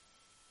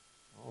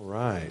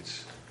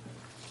right.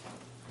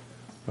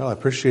 Well, I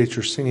appreciate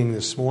your singing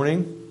this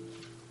morning,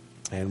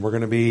 and we're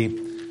going to be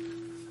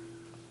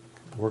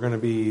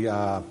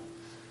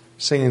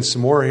singing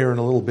some more here in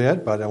a little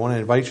bit. But I want to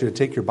invite you to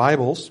take your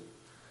Bibles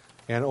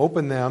and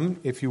open them,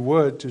 if you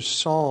would, to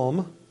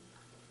Psalm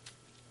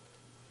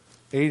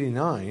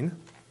 89.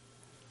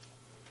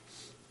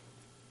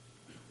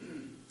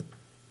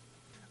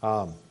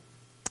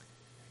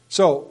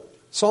 So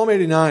Psalm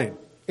 89,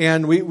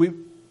 and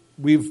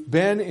we've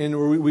been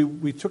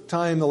in. We took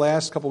time the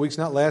last couple of weeks.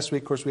 Not last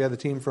week, of course. We had the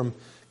team from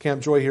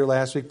Camp Joy here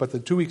last week, but the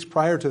 2 weeks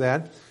prior to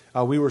that,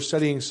 we were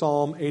studying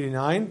Psalm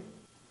 89.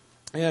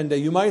 And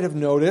you might have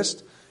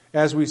noticed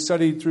as we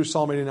studied through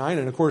Psalm 89,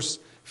 and of course,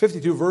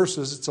 52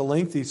 verses. It's a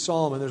lengthy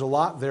psalm, and there's a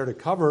lot there to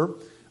cover.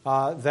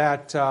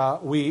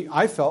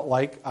 I felt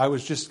like I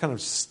was just kind of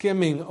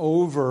skimming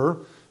over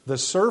the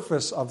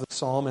surface of the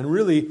psalm, and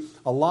really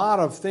a lot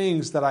of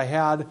things that I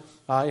had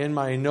in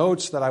my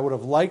notes that I would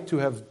have liked to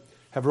have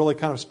really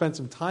kind of spent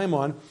some time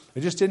on.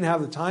 I just didn't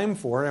have the time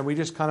for it, and we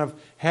just kind of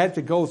had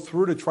to go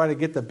through to try to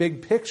get the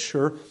big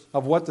picture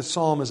of what the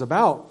psalm is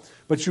about.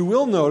 But you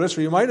will notice,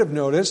 or you might have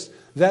noticed,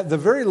 that the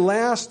very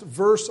last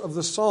verse of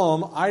the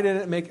psalm I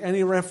didn't make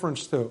any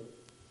reference to.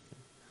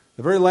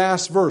 The very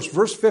last verse,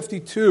 verse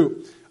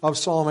 52 of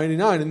Psalm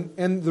 89.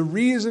 And the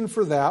reason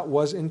for that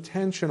was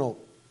intentional.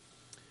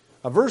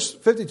 Verse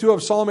 52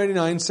 of Psalm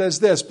 89 says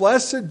this: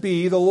 "Blessed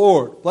be the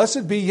Lord,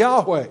 blessed be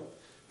Yahweh,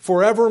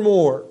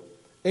 forevermore.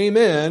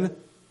 Amen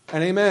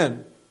and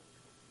amen."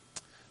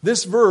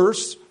 This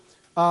verse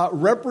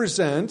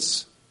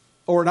represents,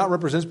 or not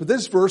represents, but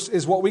this verse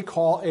is what we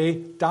call a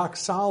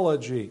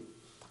doxology.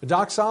 A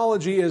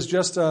doxology is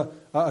just a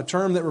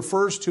term that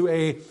refers to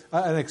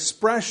an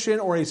expression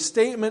or a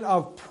statement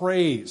of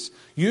praise.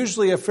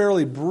 Usually a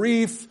fairly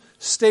brief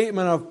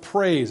statement of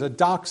praise, a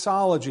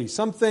doxology,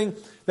 something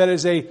that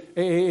is a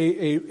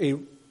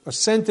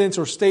sentence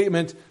or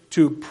statement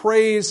to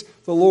praise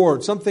the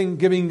Lord, something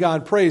giving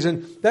God praise.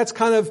 And that's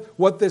kind of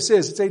what this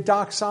is. It's a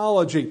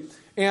doxology.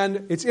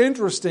 And it's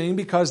interesting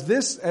because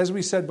this, as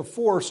we said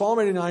before, Psalm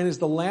 89 is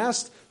the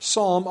last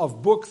psalm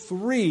of Book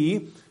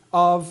 3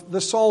 of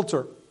the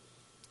Psalter.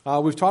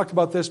 We've talked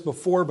about this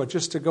before, but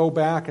just to go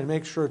back and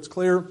make sure it's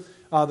clear,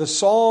 the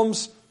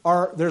Psalms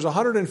there's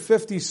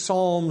 150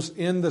 Psalms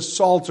in the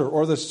Psalter,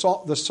 or the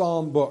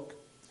Psalm book.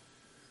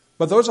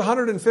 But those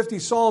 150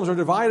 Psalms are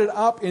divided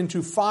up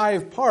into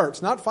 5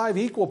 parts, not 5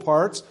 equal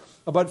parts,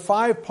 but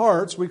 5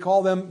 parts. We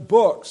call them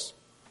books.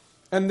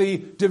 And the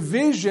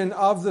division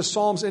of the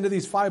Psalms into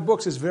these 5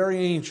 books is very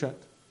ancient.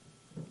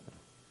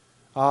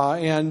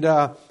 And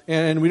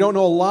we don't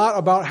know a lot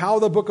about how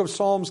the book of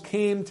Psalms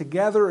came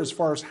together as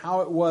far as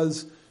how it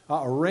was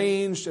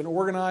arranged and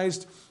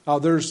organized.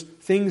 There's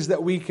things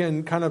that we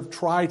can kind of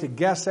try to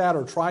guess at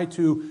or try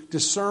to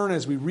discern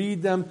as we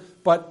read them,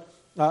 but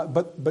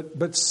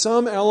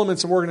some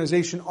elements of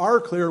organization are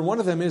clear, and one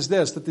of them is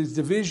this, that there's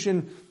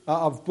division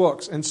of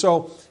books. And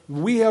so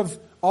we have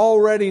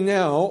already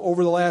now,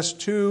 over the last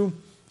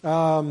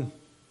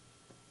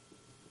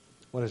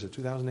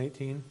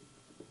 2018?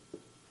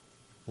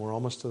 We're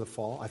almost to the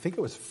fall. I think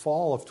it was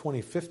fall of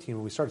 2015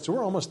 when we started. So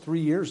we're almost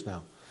 3 years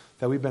now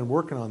that we've been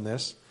working on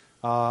this,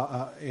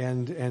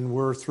 and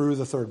we're through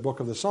the 3rd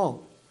book of the Psalm.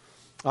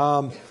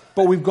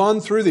 But we've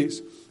gone through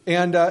these,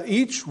 and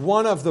each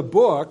one of the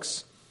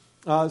books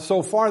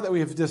so far that we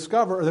have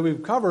discovered, or that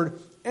we've covered,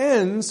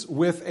 ends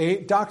with a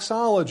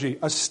doxology,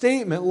 a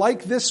statement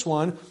like this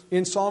one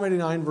in Psalm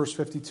 89, verse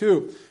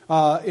 52.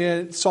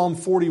 In Psalm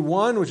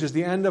 41, which is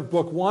the end of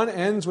Book 1,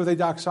 ends with a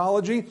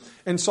doxology.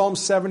 And Psalm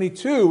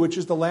 72, which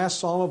is the last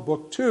psalm of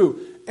Book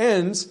 2,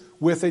 ends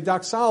with a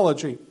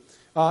doxology.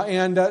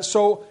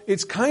 So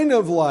it's kind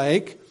of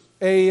like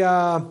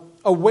a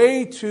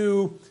way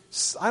to,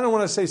 I don't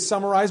want to say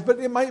summarize, but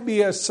it might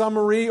be a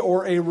summary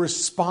or a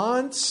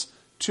response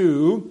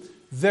to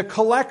the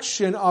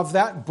collection of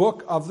that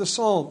book of the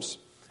Psalms.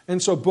 And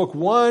so Book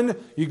 1,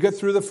 you get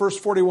through the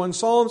first 41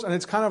 Psalms, and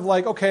it's kind of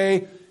like,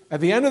 okay,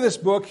 at the end of this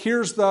book,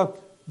 here's the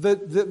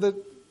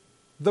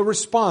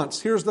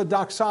response. Here's the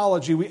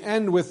doxology. We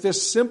end with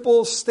this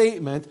simple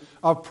statement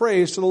of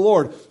praise to the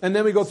Lord. And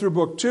then we go through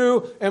Book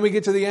 2, and we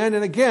get to the end,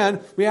 and again,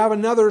 we have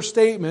another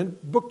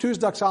statement. Book 2's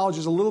doxology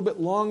is a little bit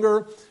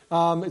longer.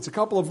 It's a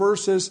couple of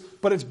verses,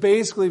 but it's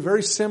basically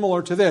very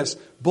similar to this.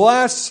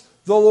 Bless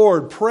the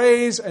Lord,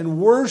 praise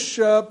and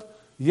worship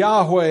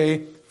Yahweh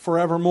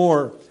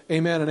forevermore.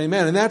 Amen and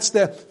amen. And that's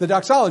the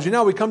doxology.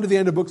 Now we come to the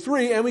end of Book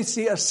 3 and we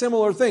see a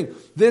similar thing,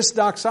 this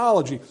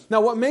doxology.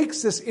 Now what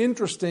makes this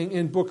interesting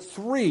in Book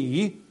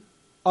 3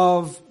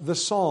 of the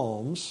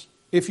Psalms,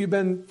 if you've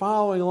been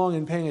following along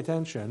and paying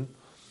attention,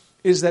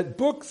 is that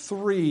Book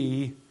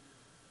 3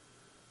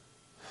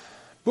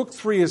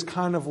 is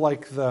kind of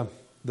like the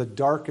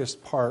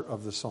darkest part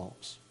of the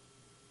Psalms.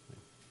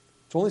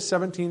 It's only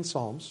 17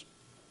 Psalms,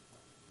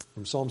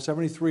 from Psalm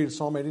 73 to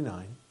Psalm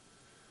 89.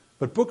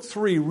 But Book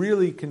 3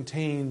 really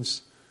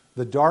contains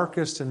the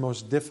darkest and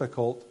most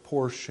difficult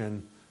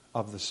portion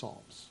of the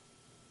Psalms.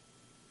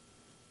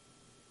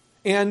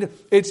 And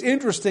it's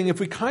interesting if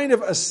we kind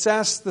of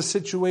assess the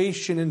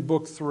situation in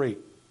Book 3.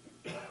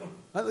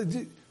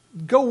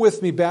 Go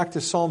with me back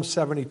to Psalm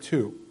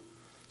 72.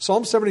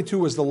 Psalm 72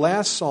 was the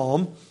last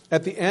psalm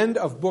at the end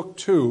of Book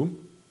 2.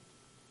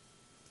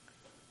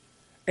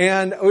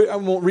 And I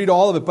won't read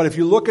all of it, but if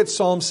you look at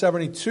Psalm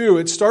 72,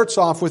 it starts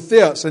off with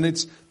this, and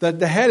it's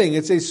the heading.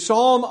 It's a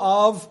Psalm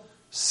of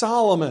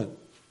Solomon.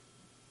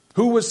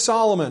 Who was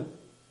Solomon?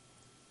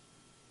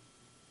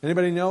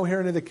 Anybody know here?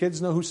 Any of the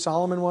kids know who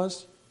Solomon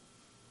was?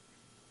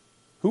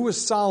 Who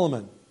was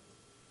Solomon?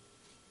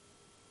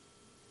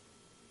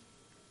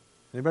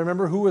 Anybody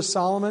remember who was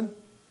Solomon?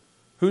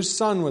 Whose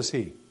son was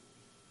he?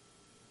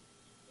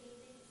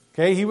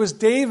 Okay, he was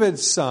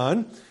David's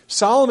son.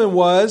 Solomon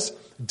was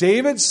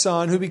David's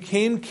son who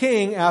became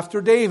king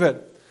after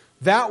David.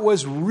 That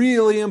was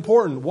really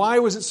important. Why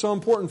was it so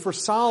important for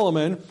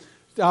Solomon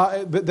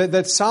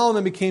that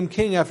Solomon became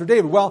king after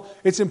David? Well,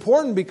 it's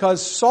important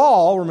because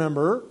Saul,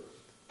 remember,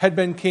 had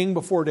been king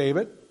before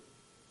David.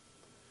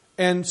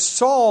 And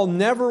Saul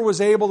never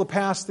was able to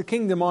pass the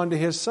kingdom on to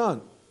his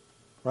son.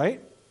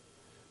 Right?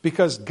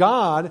 Because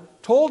God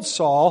told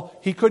Saul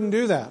he couldn't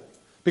do that.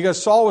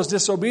 Because Saul was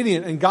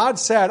disobedient. And God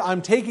said,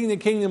 I'm taking the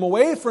kingdom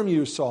away from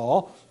you,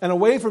 Saul, and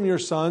away from your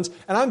sons,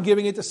 and I'm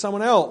giving it to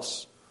someone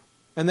else.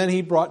 And then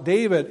he brought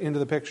David into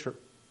the picture.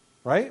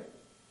 Right?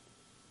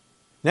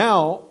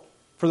 Now,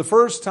 for the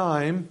first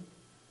time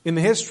in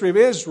the history of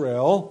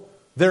Israel,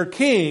 their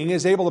king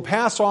is able to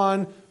pass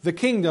on the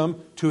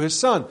kingdom to his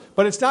son.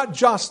 But it's not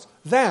just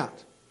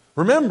that.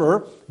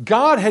 Remember,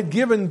 God had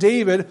given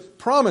David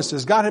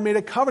promises. God had made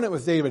a covenant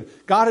with David.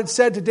 God had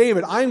said to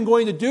David, I'm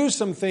going to do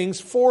some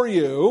things for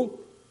you.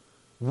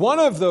 One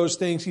of those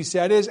things, he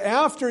said, is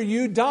after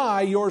you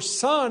die, your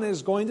son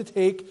is going to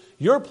take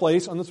your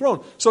place on the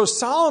throne. So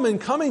Solomon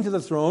coming to the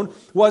throne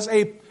was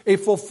a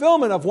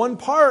fulfillment of one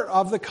part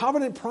of the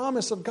covenant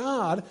promise of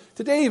God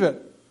to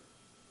David.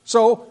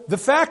 So the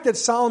fact that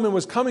Solomon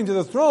was coming to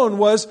the throne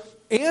was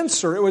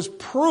answer. It was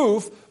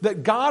proof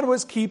that God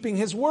was keeping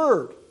his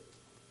word.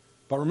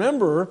 But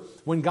remember,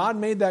 when God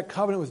made that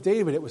covenant with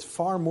David, it was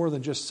far more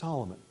than just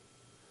Solomon.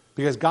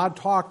 Because God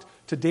talked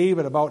to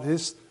David about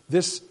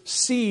this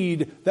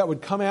seed that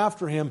would come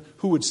after him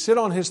who would sit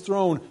on his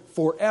throne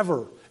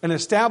forever and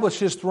establish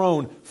his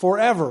throne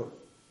forever.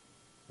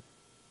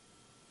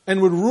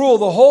 And would rule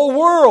the whole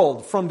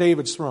world from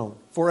David's throne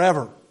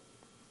forever.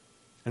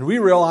 And we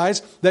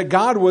realize that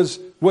God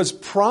was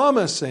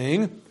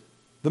promising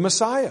the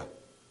Messiah,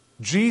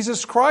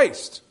 Jesus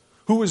Christ,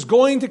 who was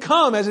going to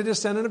come as a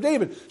descendant of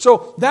David.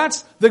 So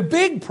that's the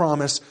big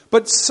promise.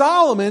 But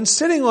Solomon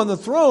sitting on the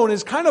throne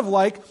is kind of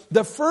like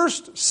the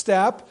first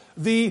step,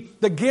 the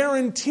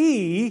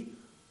guarantee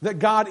that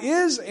God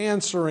is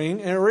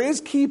answering or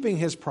is keeping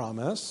his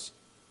promise.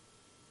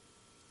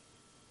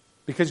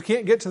 Because you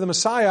can't get to the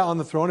Messiah on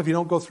the throne if you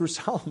don't go through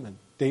Solomon,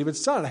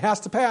 David's son. It has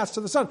to pass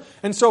to the son.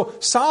 And so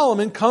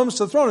Solomon comes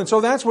to the throne. And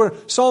so that's where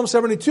Psalm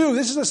 72,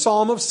 this is a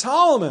psalm of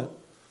Solomon.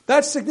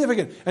 That's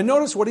significant. And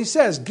notice what he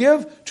says.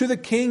 Give to the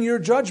king your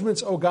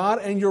judgments, O God,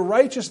 and your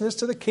righteousness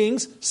to the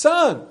king's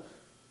son.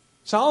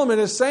 Solomon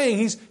is saying,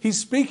 he's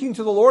speaking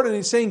to the Lord and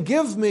he's saying,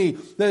 give me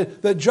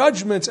the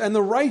judgments and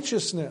the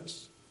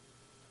righteousness.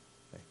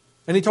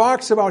 And he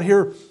talks about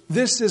here,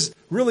 this is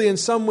really in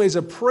some ways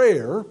a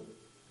prayer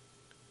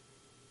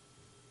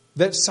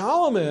that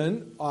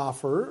Solomon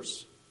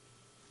offers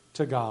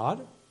to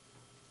God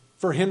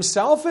for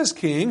himself as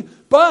king,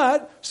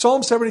 but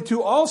Psalm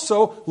 72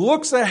 also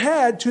looks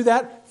ahead to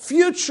that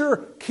future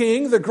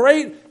king, the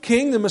great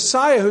king, the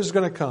Messiah who's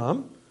going to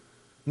come,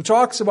 and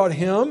talks about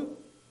him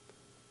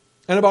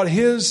and about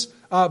his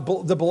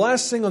the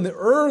blessing on the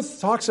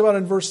earth. Talks about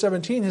in verse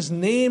 17, his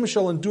name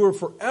shall endure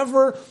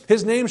forever.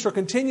 His name shall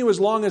continue as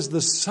long as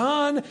the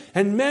sun,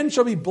 and men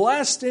shall be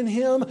blessed in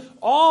him.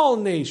 All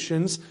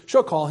nations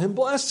shall call him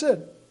blessed.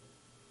 And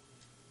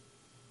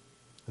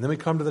then we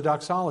come to the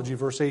doxology,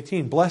 verse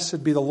 18.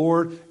 Blessed be the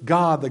Lord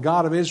God, the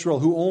God of Israel,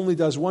 who only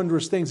does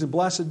wondrous things, and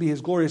blessed be his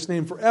glorious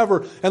name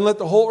forever. And let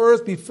the whole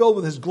earth be filled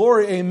with his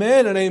glory.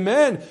 Amen and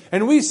amen.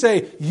 And we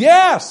say,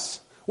 yes!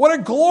 What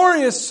a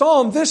glorious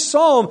psalm. This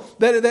psalm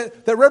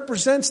that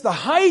represents the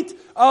height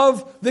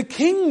of the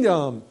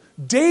kingdom.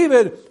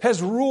 David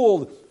has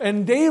ruled,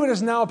 and David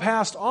has now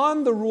passed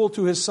on the rule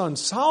to his son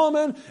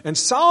Solomon, and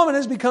Solomon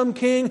has become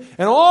king,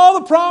 and all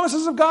the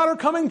promises of God are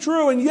coming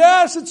true. And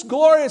yes, it's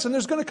glorious, and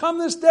there's going to come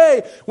this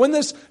day when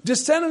this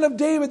descendant of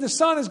David, the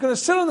son, is going to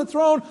sit on the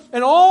throne,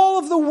 and all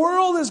of the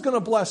world is going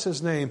to bless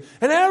his name,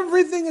 and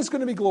everything is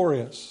going to be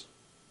glorious.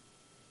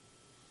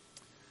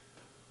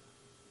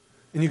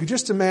 And you can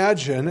just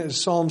imagine, as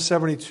Psalm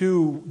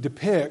 72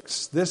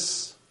 depicts,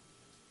 this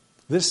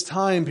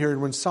time period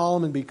when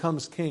Solomon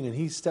becomes king and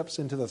he steps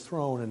into the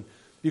throne, and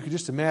you can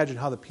just imagine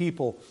how the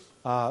people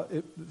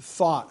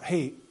thought,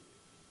 hey,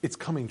 it's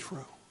coming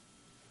true.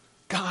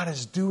 God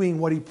is doing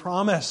what he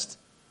promised,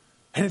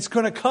 and it's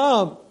going to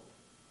come.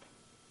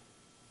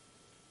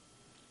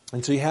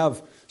 And so you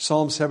have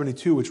Psalm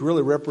 72, which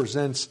really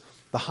represents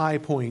the high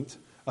point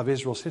of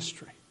Israel's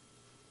history.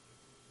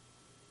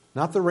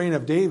 Not the reign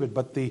of David,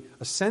 but the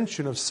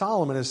ascension of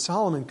Solomon as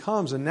Solomon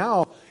comes. And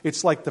now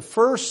it's like the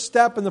first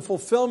step in the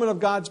fulfillment of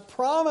God's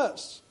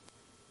promise.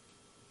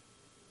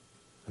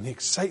 And the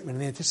excitement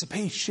and the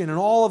anticipation and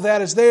all of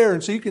that is there.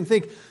 And so you can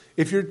think,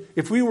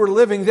 if we were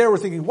living there, we're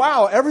thinking,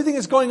 wow, everything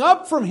is going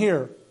up from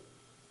here.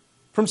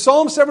 From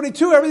Psalm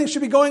 72, everything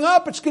should be going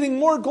up. It's getting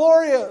more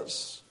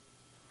glorious.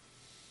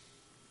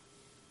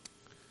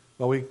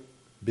 Well, we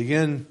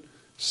begin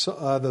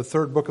the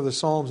third book of the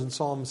Psalms in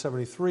Psalm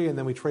 73, and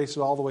then we trace it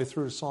all the way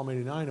through to Psalm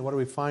 89. And what do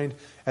we find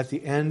at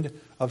the end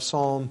of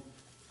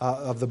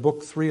the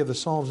book 3 of the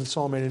Psalms in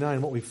Psalm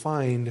 89? What we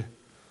find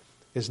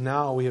is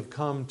now we have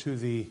come to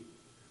the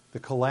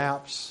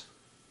collapse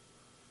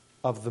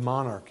of the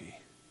monarchy.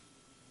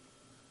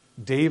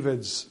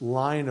 David's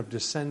line of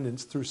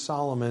descendants through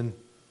Solomon,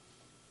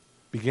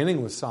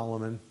 beginning with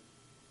Solomon,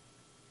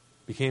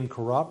 became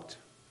corrupt,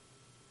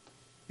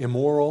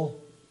 immoral,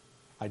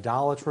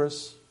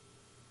 idolatrous,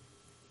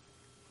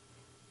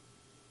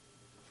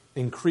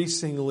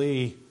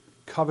 increasingly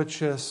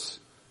covetous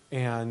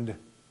and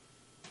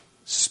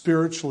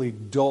spiritually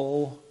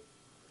dull,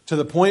 to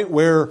the point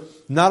where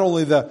not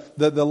only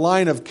the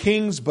line of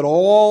kings, but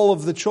all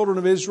of the children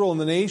of Israel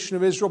and the nation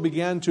of Israel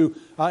began to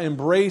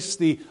embrace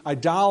the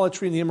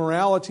idolatry and the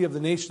immorality of the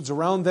nations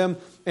around them,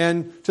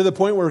 and to the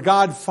point where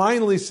God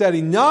finally said,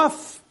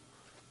 enough,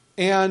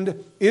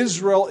 and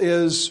Israel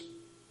is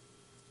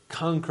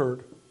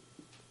conquered,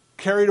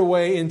 carried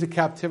away into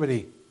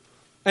captivity.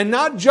 And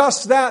not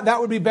just that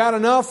would be bad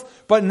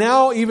enough, but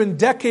now even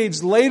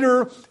decades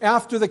later,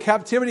 after the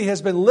captivity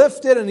has been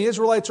lifted and the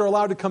Israelites are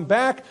allowed to come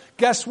back,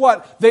 guess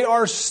what? They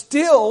are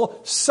still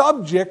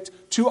subject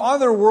to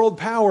other world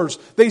powers.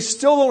 They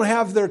still don't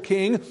have their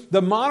king.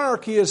 The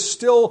monarchy is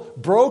still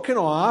broken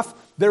off.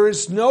 There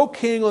is no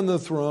king on the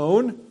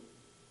throne.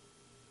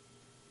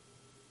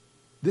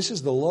 This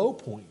is the low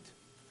point.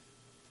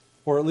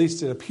 Or at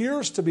least it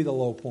appears to be the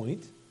low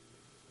point.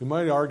 We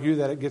might argue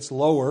that it gets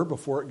lower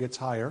before it gets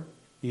higher.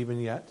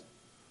 Even yet.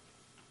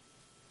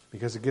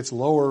 Because it gets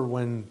lower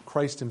when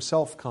Christ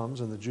himself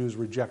comes and the Jews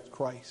reject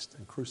Christ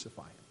and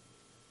crucify him.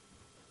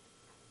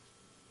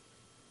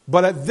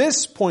 But at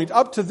this point,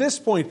 up to this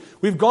point,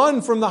 we've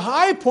gone from the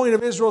high point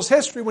of Israel's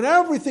history when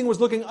everything was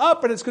looking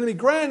up and it's going to be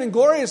grand and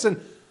glorious.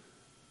 And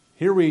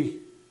here we're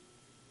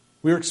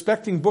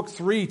expecting book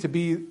 3 to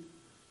be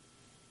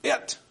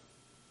it.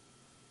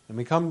 And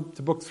we come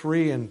to book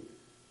 3 and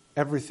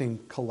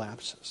everything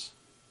collapses.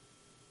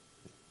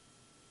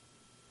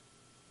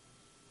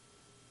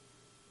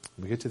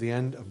 We get to the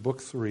end of book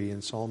 3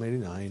 in Psalm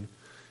 89,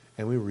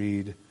 and we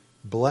read,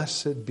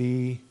 "Blessed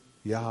be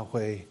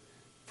Yahweh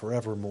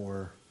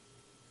forevermore.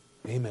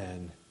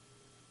 Amen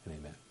and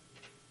amen."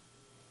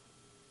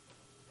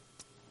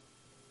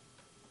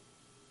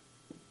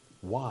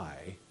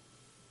 Why?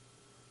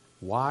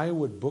 Why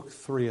would book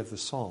 3 of the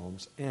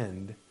Psalms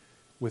end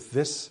with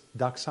this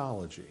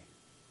doxology?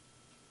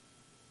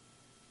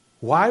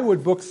 Why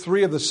would book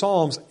 3 of the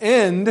Psalms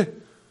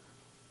end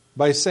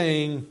by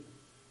saying,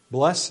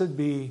 "Blessed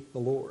be the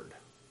Lord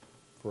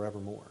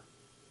forevermore"?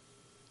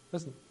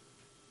 Doesn't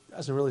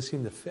really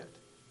seem to fit.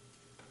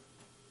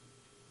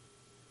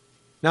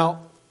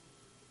 Now,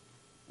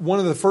 one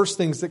of the first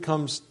things that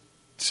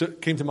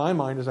came to my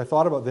mind as I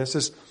thought about this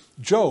is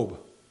Job.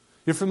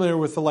 You're familiar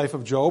with the life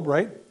of Job,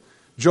 right?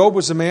 Job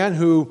was a man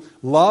who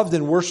loved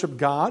and worshiped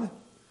God,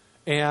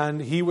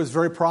 and he was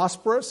very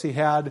prosperous. He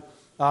had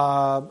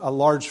a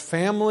large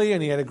family,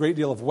 and he had a great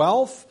deal of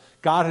wealth.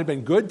 God had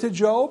been good to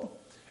Job.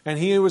 And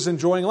he was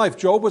enjoying life.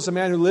 Job was a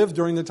man who lived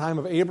during the time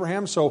of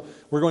Abraham. So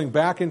we're going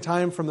back in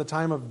time from the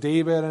time of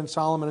David and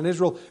Solomon and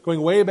Israel,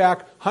 going way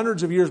back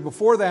hundreds of years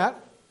before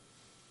that.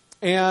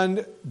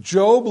 And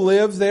Job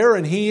lived there,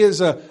 and he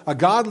is a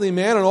godly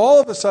man. And all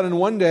of a sudden,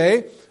 one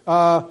day,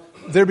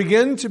 there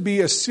begin to be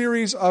a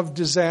series of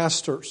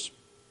disasters.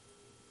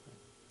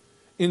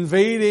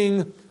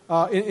 Invaders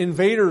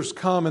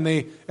come and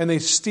they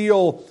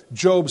steal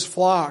Job's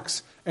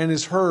flocks and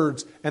his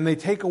herds, and they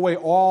take away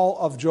all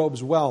of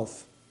Job's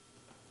wealth.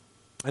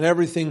 And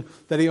everything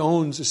that he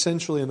owns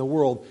essentially in the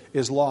world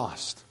is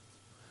lost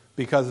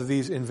because of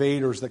these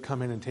invaders that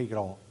come in and take it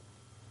all.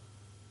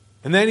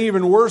 And then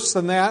even worse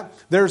than that,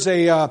 there's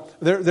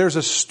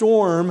a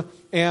storm,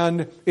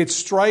 and it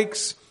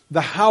strikes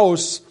the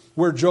house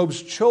where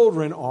Job's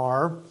children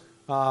are,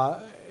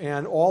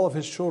 and all of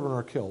his children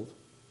are killed.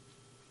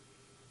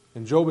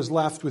 And Job is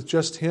left with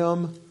just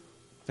him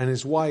and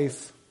his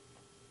wife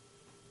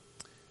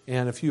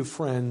and a few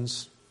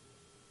friends,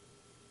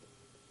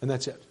 and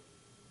that's it.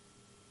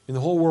 In the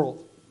whole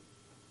world.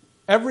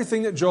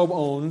 Everything that Job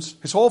owns,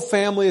 his whole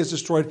family is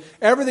destroyed,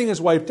 everything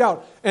is wiped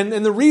out. And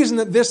the reason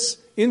that this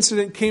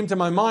incident came to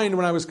my mind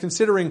when I was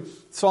considering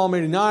Psalm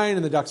 89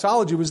 and the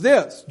doxology was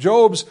this.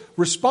 Job's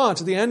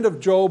response at the end of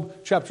Job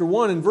chapter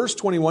 1 in verse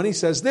 21, he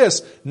says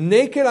this,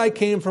 "Naked I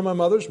came from my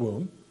mother's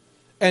womb,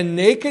 and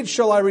naked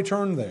shall I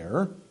return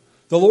there.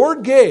 The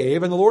Lord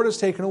gave, and the Lord has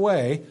taken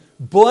away.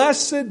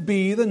 Blessed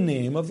be the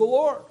name of the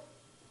Lord."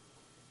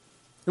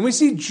 And we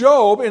see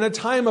Job in a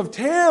time of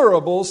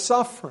terrible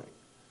suffering,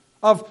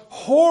 of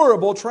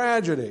horrible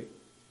tragedy,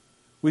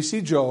 we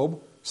see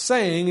Job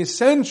saying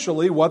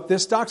essentially what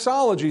this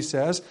doxology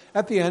says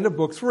at the end of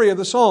Book 3 of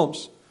the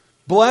Psalms.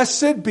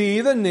 Blessed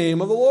be the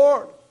name of the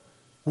Lord.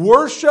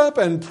 Worship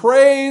and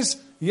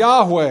praise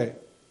Yahweh.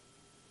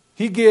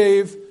 He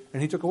gave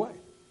and He took away.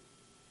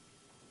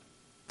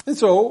 And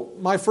so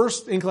my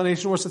first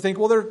inclination was to think,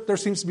 well, there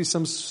seems to be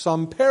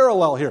some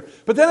parallel here.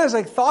 But then as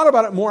I thought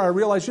about it more, I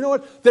realized, you know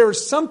what? There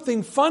is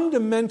something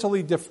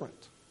fundamentally different.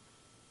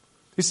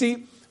 You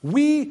see,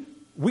 we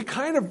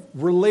kind of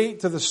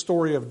relate to the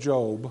story of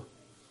Job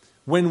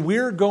when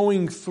we're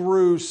going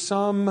through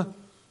some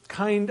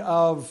kind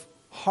of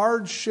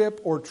hardship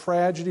or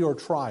tragedy or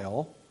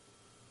trial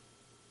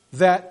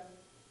that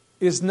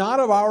is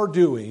not of our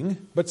doing,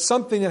 but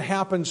something that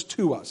happens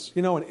to us.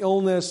 You know, an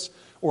illness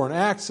or an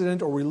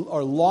accident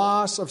or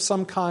loss of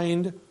some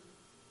kind.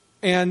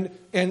 And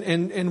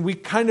we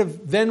kind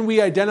of, then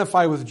we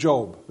identify with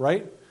Job,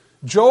 right?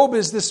 Job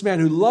is this man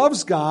who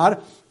loves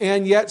God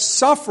and yet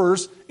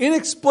suffers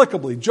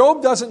inexplicably.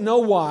 Job doesn't know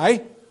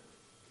why.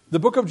 The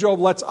book of Job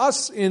lets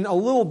us in a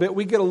little bit.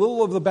 We get a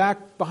little of the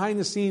behind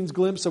the scenes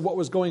glimpse of what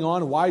was going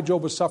on and why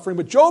Job was suffering.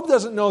 But Job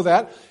doesn't know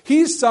that.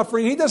 He's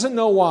suffering. He doesn't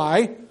know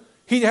why.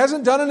 He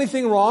hasn't done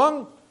anything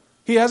wrong.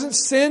 He hasn't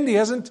sinned. He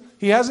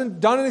hasn't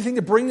done anything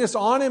to bring this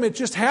on him. It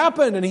just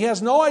happened and he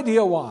has no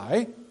idea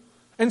why.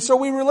 And so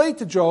we relate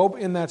to Job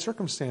in that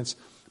circumstance.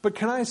 But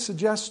can I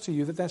suggest to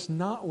you that it's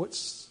not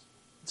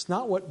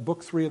what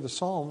Book 3 of the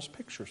Psalms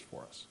pictures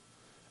for us.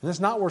 And that's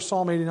not where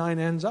Psalm 89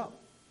 ends up.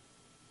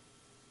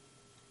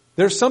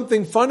 There's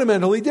something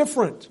fundamentally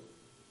different.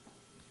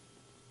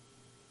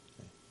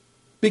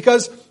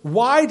 Because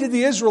why did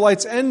the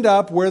Israelites end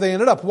up where they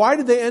ended up? Why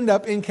did they end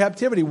up in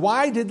captivity?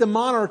 Why did the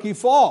monarchy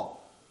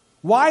fall?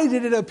 Why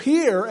did it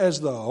appear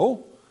as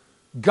though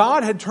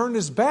God had turned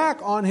His back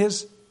on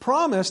His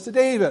promise to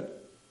David?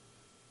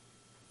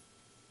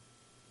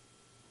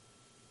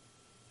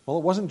 Well,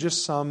 it wasn't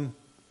just some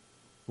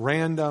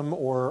random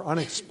or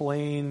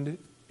unexplained,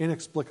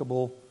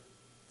 inexplicable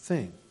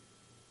thing.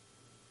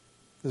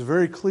 There's a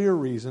very clear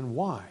reason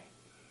why.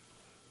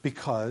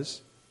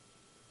 Because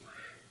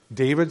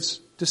David's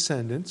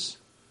descendants,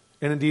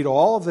 and indeed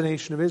all of the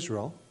nation of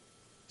Israel,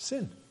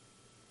 sinned.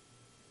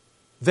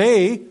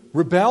 They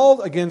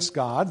rebelled against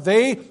God.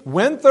 They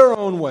went their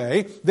own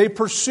way. They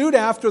pursued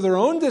after their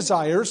own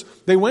desires.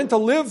 They went to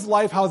live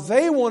life how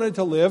they wanted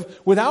to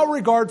live without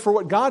regard for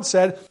what God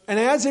said. And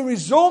as a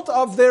result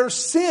of their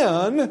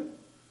sin,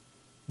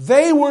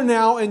 they were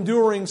now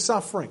enduring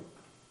suffering.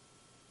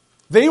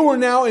 They were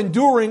now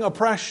enduring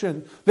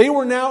oppression. They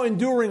were now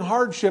enduring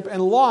hardship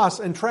and loss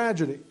and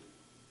tragedy.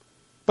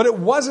 But it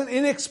wasn't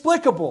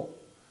inexplicable.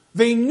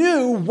 They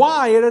knew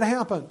why it had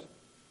happened.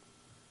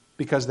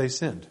 Because they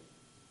sinned.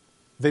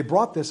 They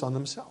brought this on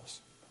themselves.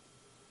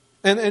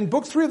 And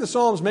Book 3 of the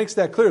Psalms makes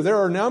that clear. There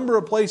are a number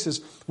of places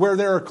where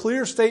there are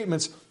clear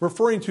statements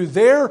referring to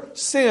their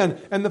sin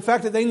and the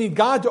fact that they need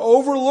God to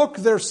overlook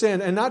their sin,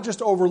 and not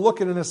just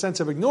overlook it in a sense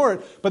of ignore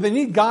it, but they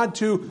need God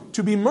to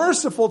be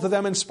merciful to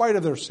them in spite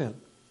of their sin.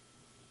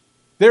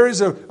 There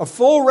is a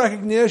full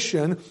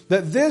recognition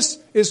that this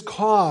is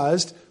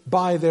caused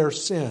by their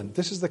sin.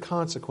 This is the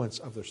consequence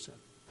of their sin.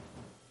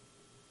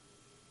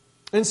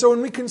 And so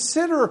when we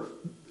consider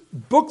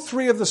Book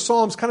 3 of the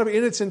Psalms kind of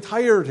in its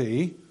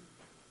entirety,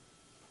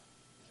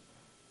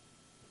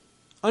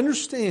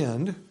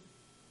 understand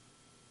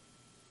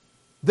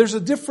there's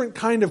a different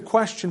kind of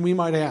question we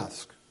might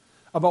ask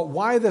about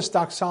why this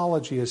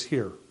doxology is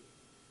here.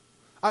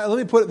 Let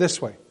me put it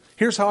this way.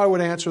 Here's how I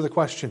would answer the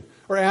question,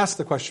 or ask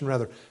the question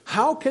rather.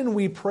 How can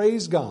we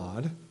praise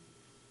God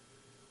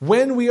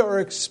when we are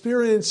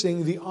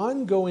experiencing the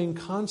ongoing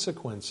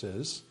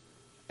consequences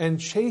and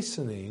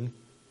chastening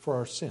for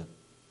our sin?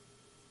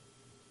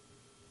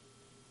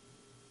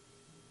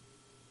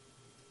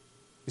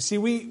 You see,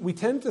 we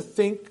tend to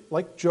think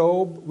like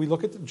Job. We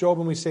look at Job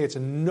and we say it's a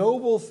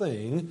noble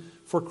thing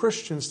for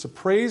Christians to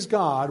praise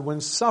God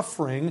when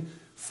suffering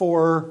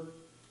for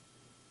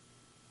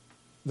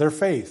their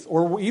faith,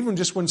 or even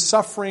just when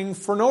suffering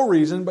for no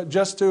reason, but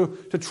just to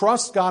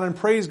trust God and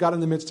praise God in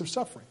the midst of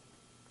suffering.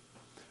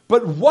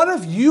 But what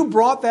if you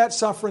brought that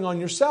suffering on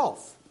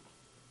yourself?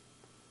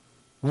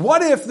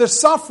 What if the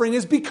suffering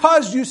is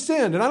because you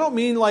sinned? And I don't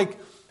mean like,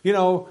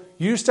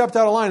 you stepped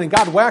out of line and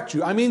God whacked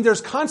you. I mean,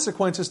 there's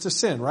consequences to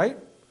sin, right?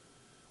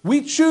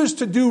 We choose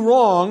to do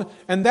wrong,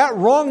 and that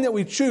wrong that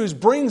we choose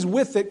brings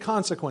with it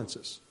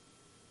consequences.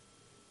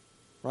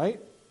 Right?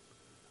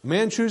 A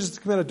man chooses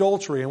to commit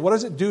adultery, and what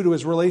does it do to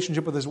his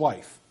relationship with his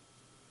wife?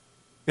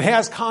 It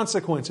has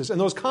consequences, and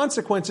those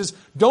consequences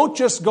don't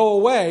just go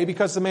away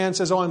because the man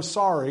says, "Oh, I'm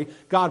sorry,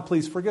 God,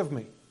 please forgive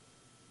me."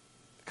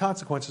 The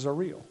consequences are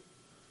real.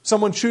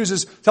 Someone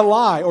chooses to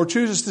lie, or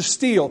chooses to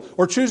steal,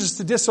 or chooses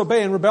to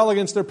disobey and rebel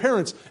against their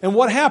parents. And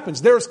what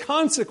happens? There's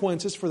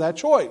consequences for that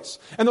choice.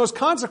 And those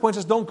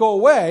consequences don't go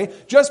away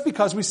just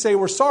because we say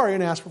we're sorry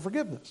and ask for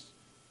forgiveness.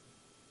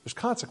 There's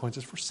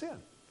consequences for sin.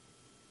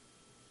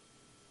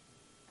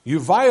 You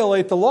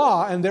violate the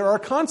law, and there are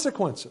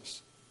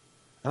consequences.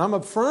 And I'm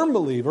a firm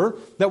believer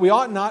that we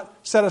ought not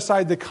set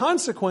aside the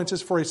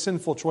consequences for a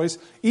sinful choice,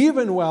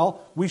 even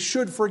while we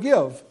should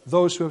forgive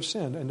those who have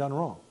sinned and done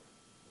wrong.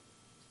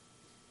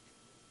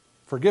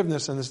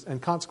 Forgiveness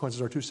and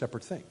consequences are two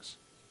separate things.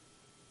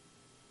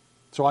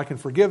 So I can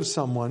forgive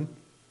someone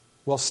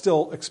while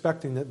still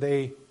expecting that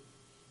they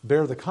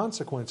bear the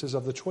consequences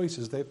of the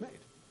choices they've made.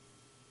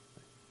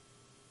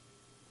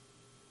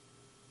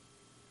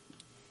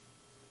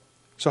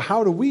 So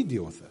how do we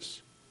deal with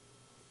this?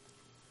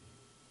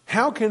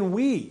 How can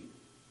we,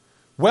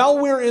 while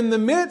we're in the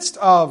midst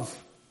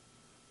of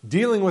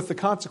dealing with the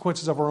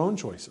consequences of our own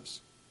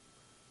choices,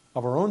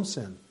 of our own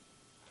sin,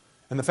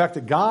 and the fact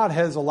that God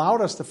has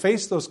allowed us to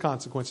face those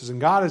consequences, and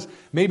God is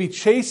maybe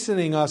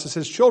chastening us as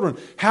His children,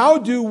 how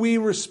do we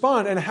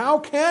respond? And how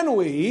can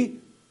we,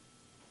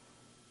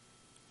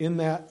 in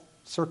that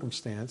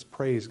circumstance,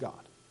 praise God?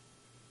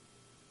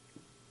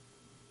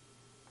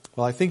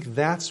 Well, I think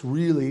that's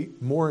really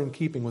more in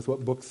keeping with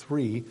what Book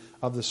 3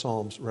 of the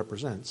Psalms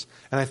represents.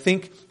 And I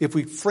think if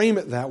we frame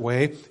it that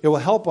way, it will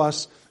help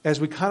us as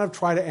we kind of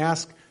try to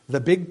ask the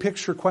big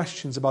picture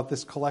questions about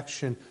this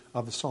collection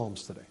of the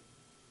Psalms today.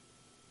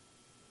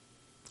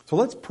 So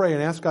let's pray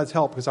and ask God's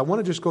help, because I want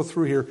to just go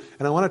through here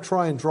and I want to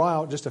try and draw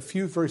out just a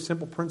few very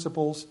simple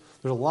principles.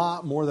 There's a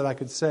lot more that I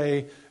could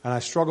say, and I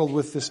struggled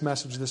with this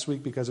message this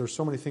week because there's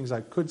so many things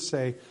I could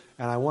say,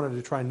 and I wanted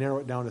to try and narrow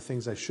it down to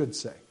things I should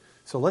say.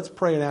 So let's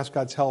pray and ask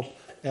God's help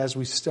as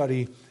we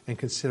study and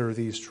consider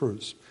these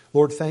truths.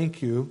 Lord,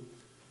 thank you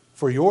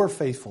for your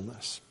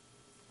faithfulness.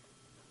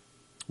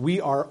 We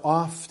are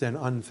often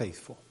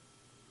unfaithful.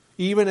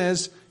 Even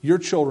as your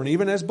children,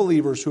 even as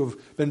believers who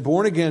have been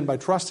born again by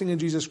trusting in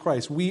Jesus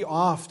Christ, we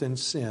often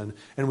sin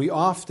and we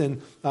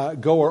often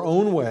go our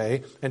own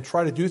way and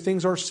try to do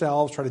things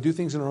ourselves, try to do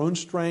things in our own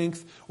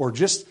strength, or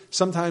just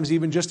sometimes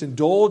even just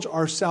indulge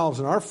ourselves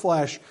in our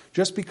flesh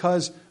just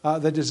because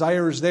the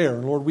desire is there.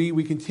 And Lord,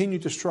 we continue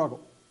to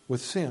struggle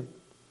with sin,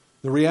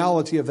 the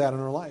reality of that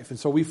in our life. And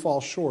so we fall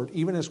short,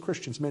 even as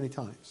Christians many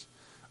times,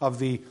 of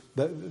the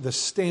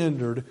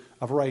standard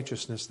of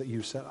righteousness that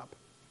you set up.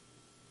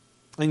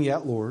 And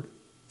yet, Lord,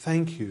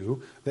 thank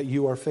you that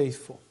you are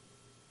faithful,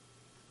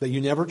 that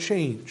you never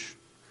change.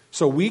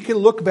 So we can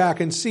look back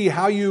and see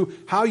how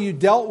you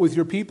dealt with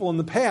your people in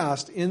the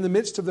past in the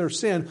midst of their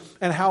sin,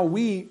 and how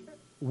we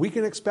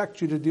can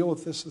expect you to deal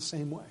with this the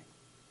same way,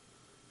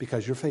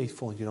 because you're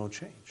faithful and you don't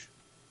change.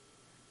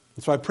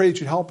 And so I pray that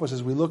you help us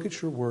as we look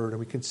at your word and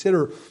we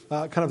consider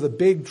kind of the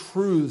big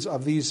truths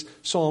of these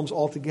Psalms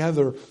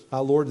altogether,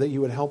 Lord, that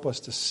you would help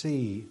us to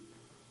see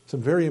some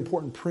very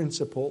important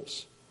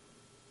principles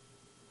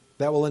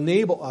that will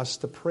enable us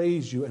to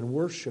praise you and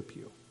worship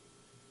you,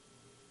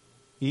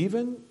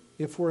 even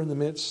if we're in the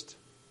midst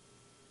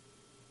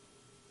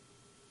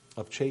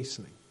of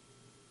chastening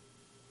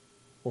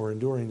or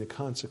enduring the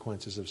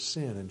consequences of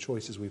sin and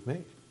choices we've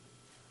made.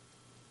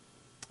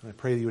 And I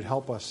pray that you would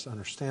help us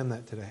understand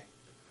that today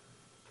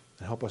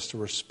and help us to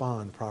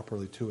respond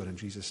properly to it in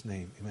Jesus'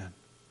 name. Amen.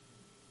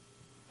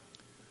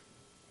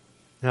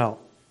 Now,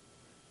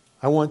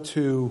 I want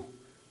to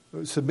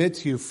submit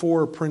to you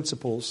 4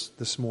 principles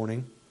this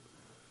morning.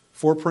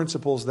 4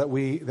 principles that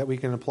we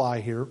can apply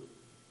here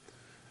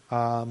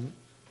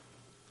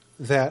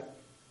that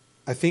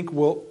I think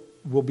will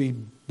be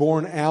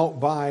borne out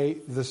by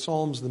the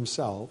Psalms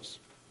themselves,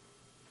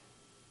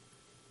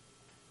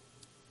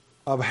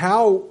 of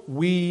how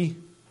we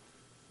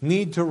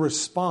need to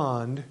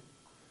respond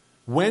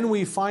when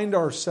we find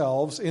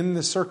ourselves in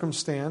the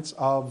circumstance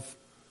of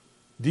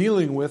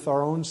dealing with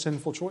our own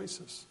sinful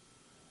choices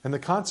and the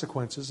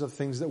consequences of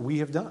things that we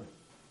have done.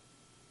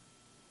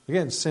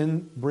 Again,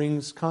 sin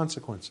brings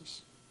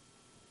consequences.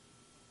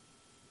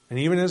 And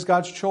even as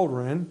God's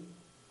children,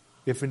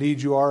 if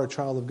indeed you are a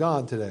child of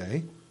God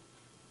today,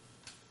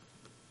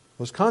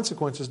 those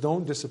consequences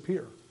don't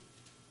disappear.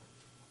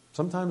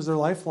 Sometimes they're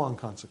lifelong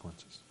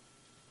consequences.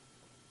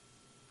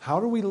 How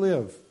do we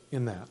live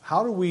in that?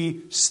 How do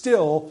we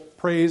still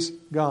praise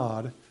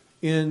God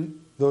in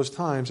those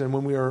times and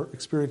when we are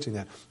experiencing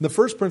that? The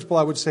first principle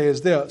I would say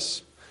is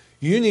this: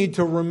 you need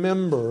to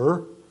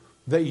remember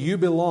that you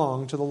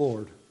belong to the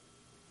Lord.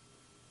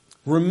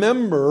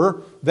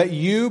 Remember that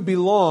you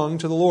belong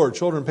to the Lord.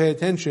 Children, pay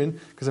attention,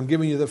 because I'm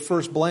giving you the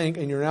first blank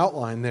in your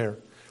outline there.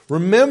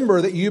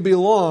 Remember that you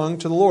belong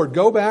to the Lord.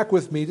 Go back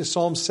with me to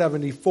Psalm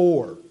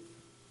 74.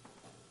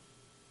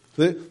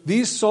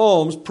 These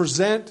Psalms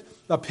present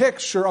a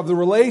picture of the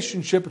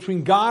relationship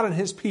between God and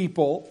His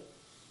people,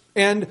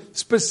 and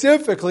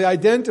specifically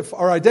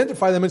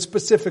identify them in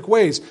specific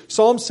ways.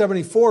 Psalm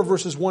 74,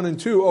 verses 1 and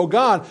 2. O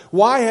God,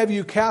 why have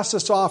you cast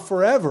us off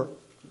forever?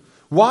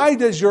 Why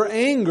does your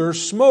anger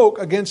smoke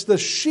against the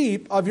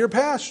sheep of your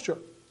pasture?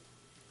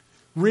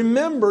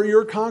 Remember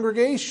your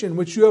congregation,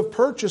 which you have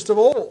purchased of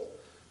old,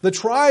 the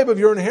tribe of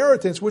your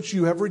inheritance, which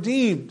you have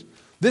redeemed,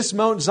 this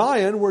Mount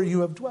Zion where you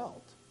have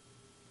dwelt.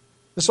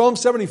 The Psalm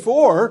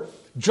 74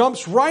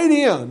 jumps right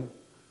in.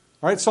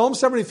 All right, Psalm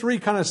 73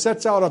 kind of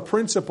sets out a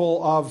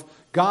principle of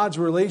God's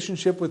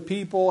relationship with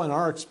people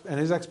and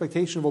His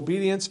expectation of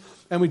obedience.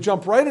 And we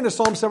jump right into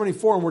Psalm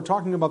 74, and we're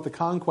talking about the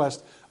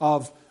conquest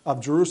of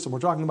Jerusalem. We're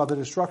talking about the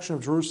destruction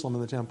of Jerusalem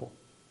and the temple.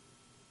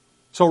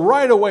 So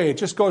right away, it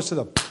just goes to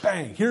the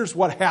bang. Here's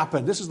what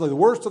happened. This is the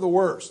worst of the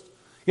worst.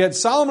 You had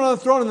Solomon on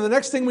the throne, and the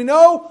next thing we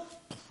know,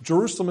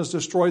 Jerusalem is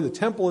destroyed, the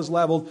temple is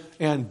leveled,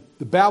 and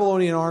the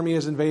Babylonian army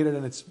is invaded,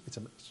 and it's a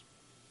mess.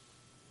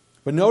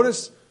 But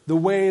notice the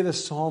way the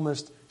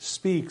psalmist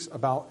speaks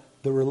about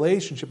the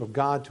relationship of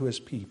God to His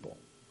people.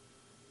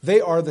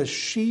 They are the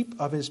sheep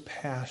of His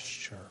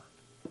pasture,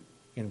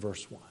 in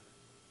verse 1.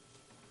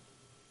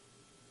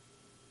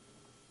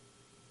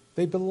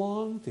 They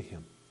belong to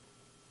Him.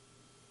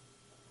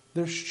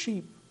 They're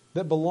sheep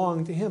that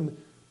belong to Him.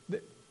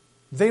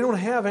 They don't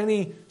have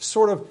any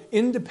sort of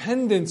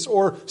independence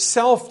or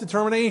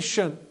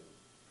self-determination.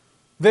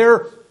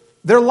 They're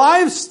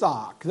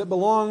livestock that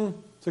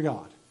belong to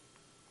God.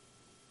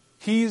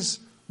 He's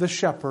the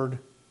shepherd.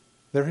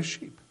 They're His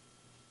sheep.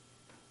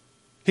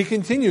 He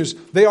continues,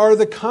 they are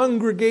the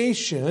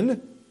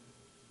congregation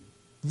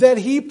that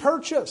He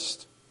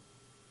purchased.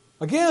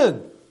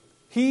 Again,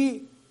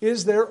 He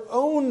is their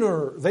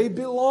owner. They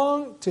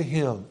belong to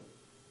Him.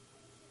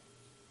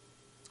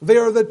 They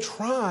are the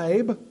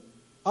tribe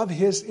of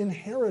His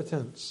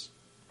inheritance.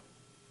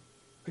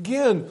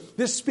 Again,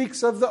 this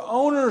speaks of the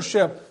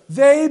ownership.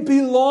 They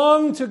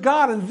belong to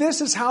God. And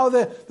this is how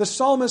the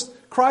psalmist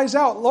cries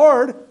out,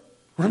 Lord,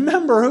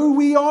 remember who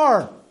we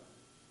are.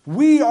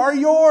 We are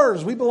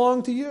yours. We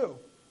belong to you.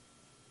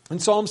 In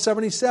Psalm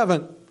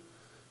 77,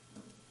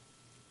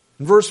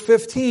 in verse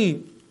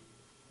 15,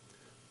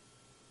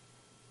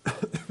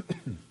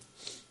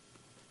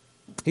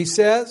 he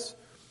says,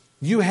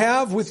 you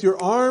have with your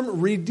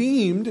arm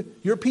redeemed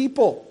your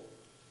people,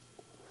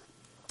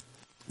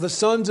 the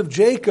sons of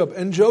Jacob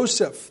and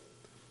Joseph.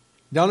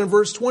 Down in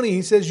verse 20,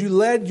 he says, you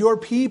led your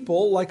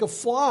people like a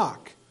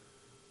flock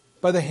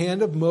by the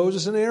hand of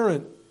Moses and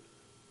Aaron.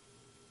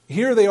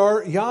 Here they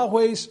are,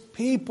 Yahweh's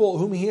people,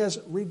 whom He has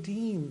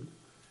redeemed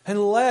and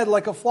led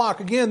like a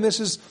flock. Again, this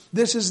is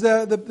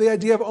the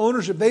idea of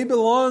ownership. They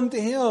belong to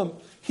Him.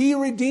 He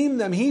redeemed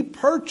them. He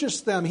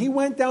purchased them. He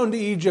went down to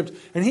Egypt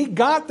and He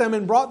got them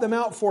and brought them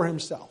out for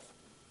Himself.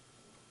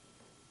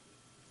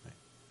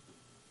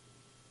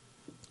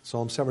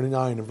 Psalm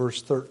 79 and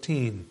verse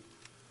 13.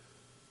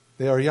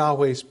 They are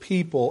Yahweh's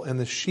people and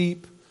the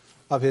sheep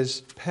of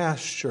His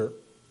pasture.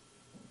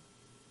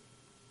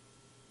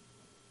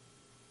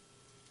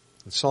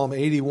 In Psalm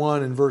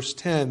 81 and verse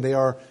 10, they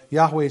are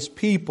Yahweh's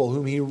people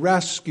whom He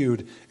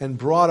rescued and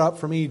brought up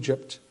from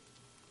Egypt.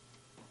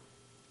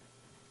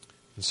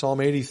 In Psalm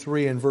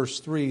 83 and verse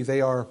 3, they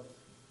are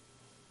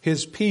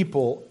His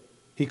people.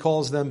 He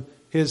calls them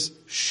His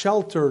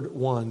sheltered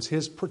ones,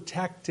 His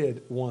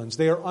protected ones.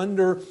 They are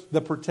under the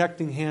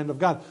protecting hand of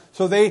God.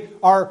 So they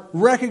are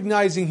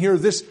recognizing here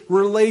this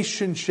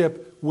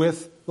relationship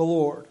with the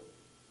Lord.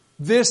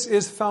 This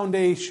is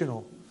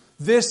foundational.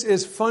 This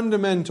is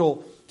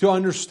fundamental to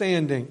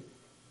understanding.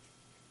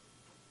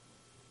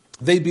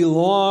 They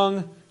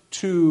belong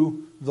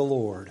to the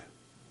Lord.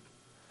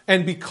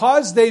 And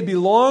because they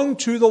belong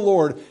to the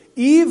Lord,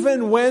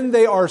 even when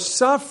they are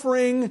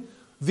suffering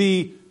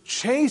the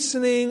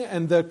chastening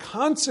and the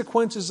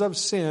consequences of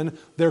sin,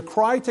 their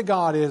cry to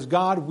God is,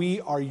 God,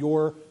 we are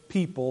your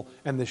people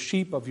and the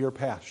sheep of your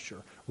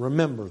pasture.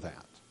 Remember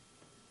that.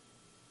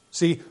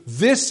 See,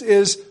 this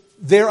is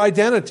their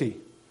identity.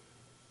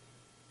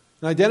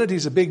 And identity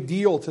is a big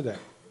deal today.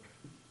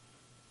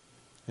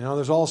 You know,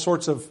 there's all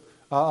sorts of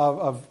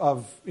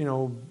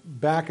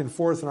back and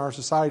forth in our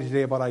society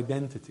today about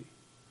identity.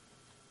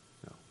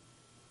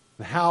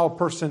 And how a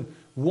person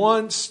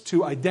wants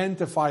to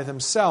identify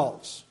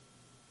themselves.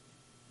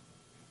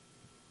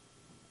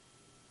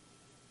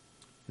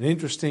 And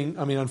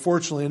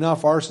unfortunately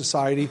enough, our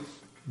society,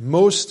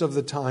 most of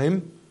the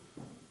time,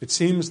 it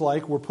seems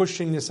like we're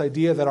pushing this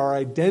idea that our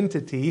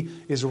identity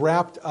is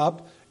wrapped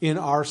up in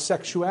our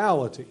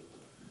sexuality.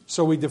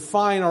 So we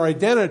define our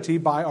identity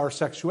by our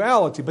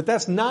sexuality. But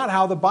that's not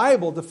how the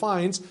Bible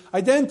defines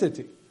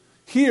identity.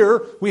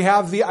 Here we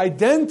have the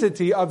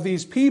identity of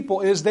these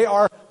people is they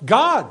are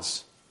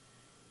God's.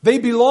 They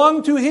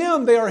belong to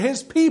Him. They are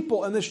His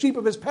people and the sheep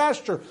of His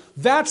pasture.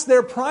 That's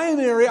their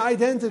primary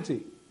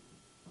identity.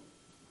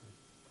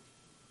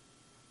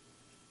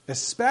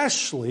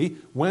 Especially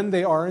when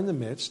they are in the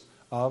midst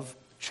of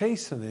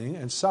chastening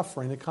and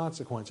suffering the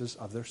consequences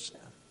of their sin.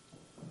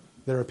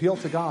 Their appeal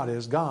to God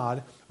is,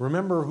 God,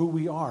 remember who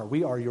we are.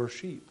 We are your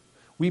sheep.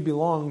 We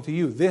belong to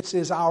you. This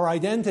is our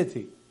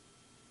identity.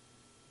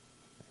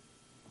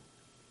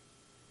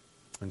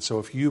 And so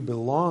if you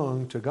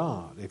belong to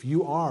God, if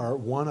you are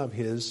one of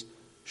His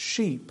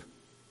sheep,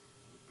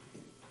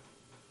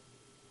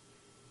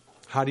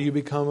 how do you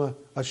become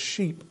a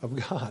sheep of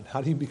God? How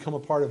do you become a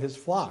part of His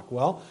flock?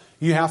 Well,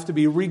 you have to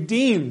be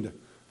redeemed.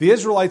 The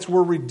Israelites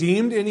were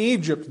redeemed in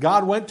Egypt.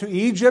 God went to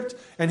Egypt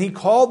and He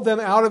called them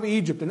out of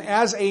Egypt. And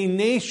as a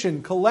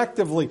nation,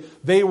 collectively,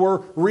 they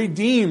were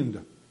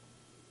redeemed.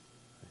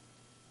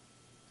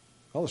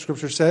 Well, the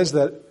Scripture says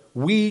that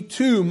we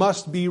too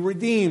must be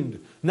redeemed,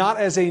 not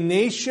as a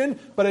nation,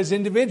 but as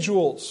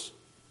individuals.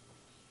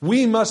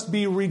 We must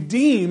be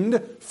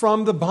redeemed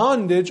from the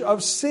bondage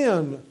of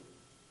sin.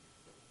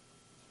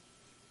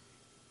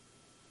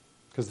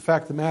 Because the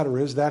fact of the matter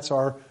is, that's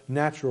our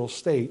natural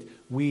state.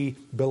 We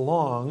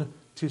belong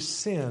to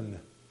sin.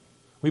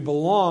 We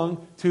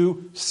belong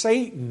to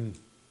Satan.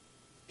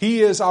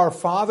 He is our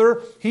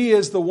father. He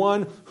is the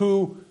one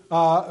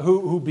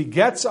who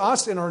begets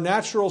us in our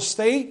natural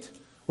state.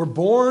 We're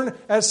born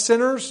as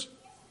sinners.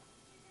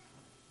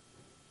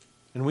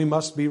 And we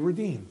must be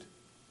redeemed.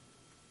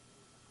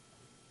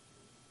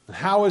 And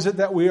how is it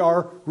that we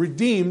are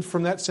redeemed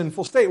from that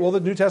sinful state? Well,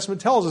 the New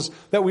Testament tells us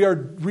that we are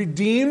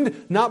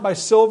redeemed not by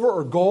silver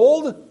or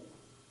gold.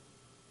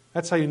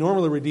 That's how you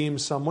normally redeem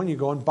someone. You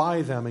go and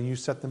buy them and you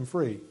set them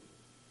free.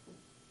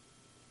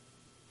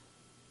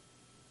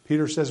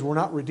 Peter says we're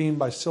not redeemed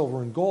by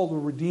silver and gold. We're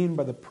redeemed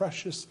by the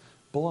precious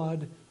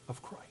blood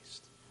of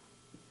Christ.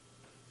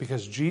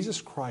 Because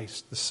Jesus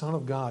Christ, the Son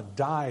of God,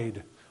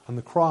 died on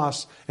the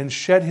cross and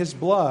shed His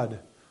blood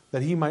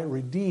that He might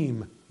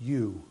redeem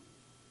you.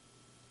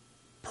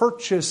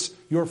 Purchase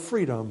your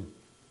freedom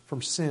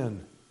from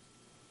sin,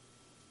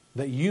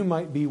 that you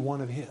might be one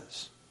of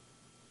His.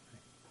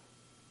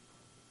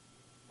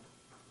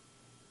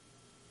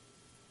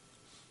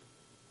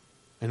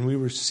 And we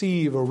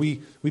receive, or we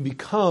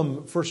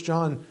become,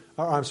 John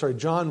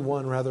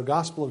 1,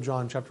 Gospel of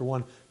John, chapter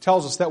 1,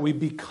 tells us that we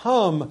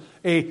become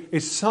a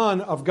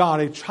son of God,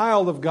 a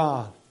child of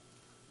God,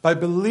 by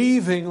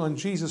believing on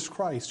Jesus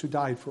Christ who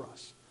died for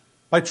us.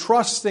 By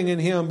trusting in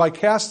Him, by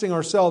casting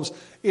ourselves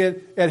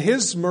at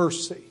His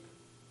mercy.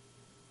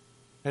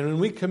 And when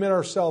we commit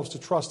ourselves to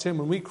trust Him,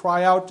 when we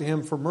cry out to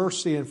Him for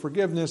mercy and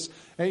forgiveness,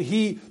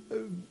 He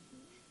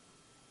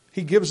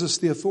gives us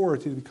the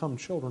authority to become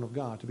children of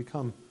God, to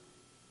become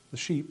the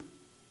sheep,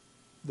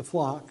 the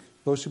flock,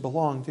 those who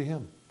belong to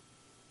Him.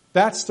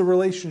 That's the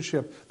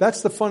relationship.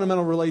 That's the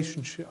fundamental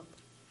relationship.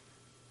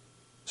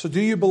 So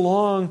do you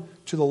belong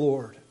to the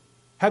Lord?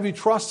 Have you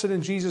trusted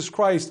in Jesus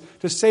Christ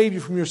to save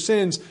you from your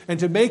sins and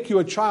to make you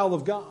a child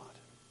of God?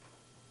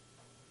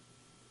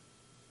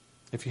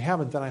 If you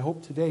haven't, then I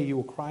hope today you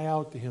will cry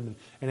out to Him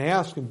and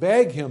ask and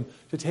beg Him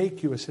to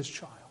take you as His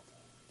child,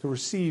 to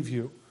receive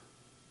you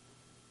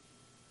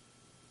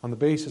on the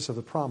basis of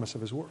the promise of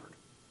His Word.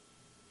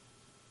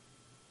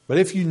 But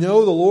if you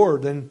know the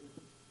Lord, then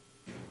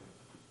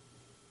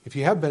if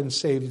you have been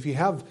saved, if you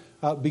have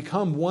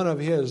become one of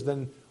His,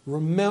 then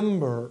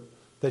remember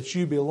that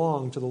you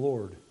belong to the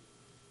Lord.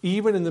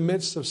 Even in the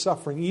midst of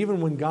suffering, even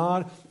when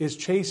God is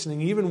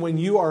chastening, even when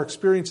you are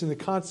experiencing the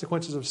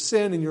consequences of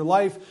sin in your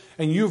life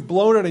and you've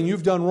blown it and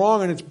you've done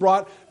wrong and it's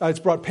brought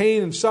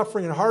pain and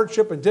suffering and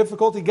hardship and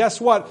difficulty, guess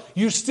what?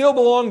 You still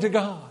belong to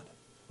God.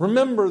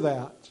 Remember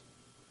that.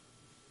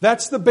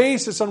 That's the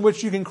basis on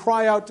which you can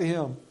cry out to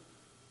Him.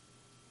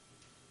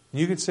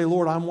 You can say,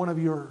 Lord, I'm one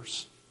of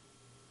yours.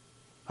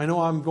 I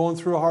know I'm going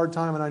through a hard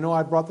time and I know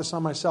I brought this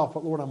on myself,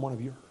 but Lord, I'm one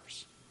of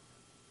yours.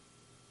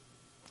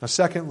 Now,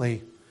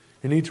 secondly,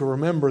 you need to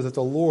remember that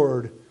the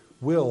Lord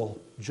will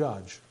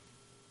judge.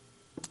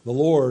 The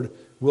Lord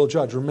will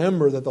judge.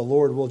 Remember that the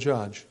Lord will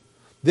judge.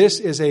 This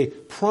is a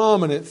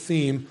prominent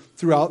theme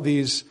throughout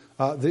these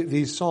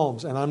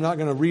Psalms, and I'm not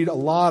going to read a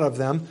lot of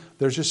them.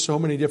 There's just so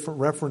many different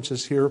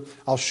references here.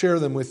 I'll share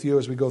them with you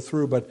as we go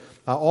through, but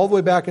all the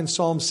way back in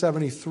Psalm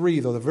 73,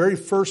 though, the very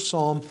first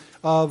psalm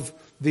of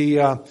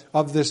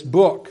this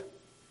book,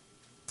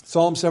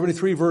 Psalm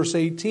 73, verse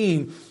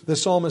 18, the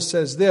psalmist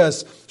says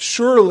this,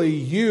 surely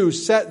you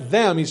set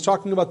them, he's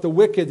talking about the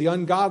wicked, the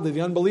ungodly,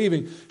 the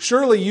unbelieving,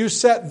 surely you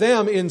set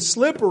them in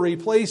slippery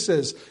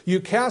places.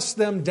 You cast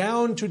them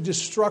down to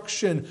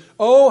destruction.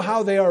 Oh,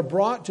 how they are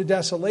brought to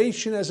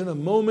desolation as in a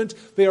moment.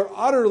 They are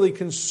utterly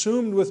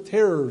consumed with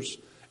terrors.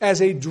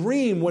 As a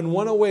dream when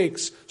one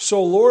awakes.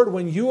 So, Lord,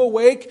 when you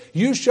awake,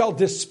 you shall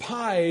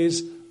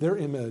despise their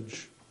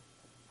image.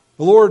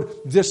 The Lord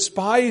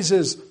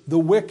despises the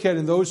wicked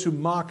and those who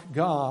mock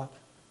God.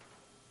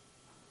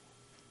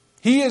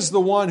 He is the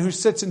one who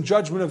sits in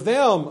judgment of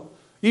them.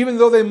 Even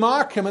though they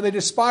mock Him and they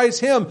despise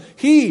Him,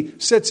 He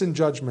sits in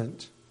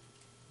judgment.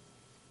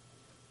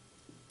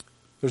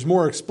 There's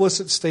more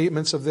explicit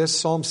statements of this.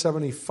 Psalm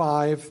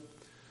 75,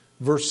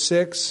 verse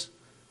 6.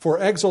 For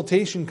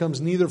exaltation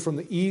comes neither from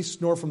the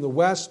east, nor from the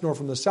west, nor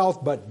from the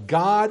south, but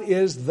God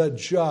is the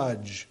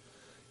judge.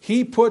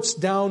 He puts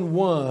down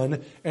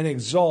one and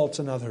exalts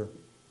another.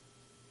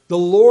 The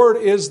Lord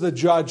is the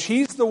judge.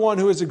 He's the one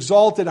who is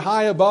exalted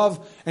high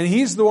above, and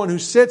He's the one who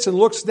sits and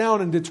looks down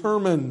and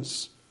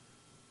determines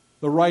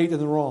the right and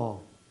the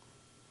wrong.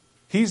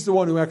 He's the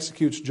one who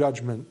executes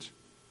judgment.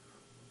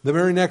 The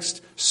very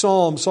next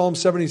psalm, Psalm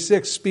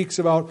 76, speaks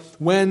about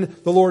when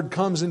the Lord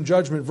comes in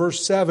judgment.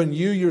 Verse 7,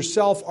 you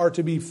yourself are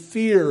to be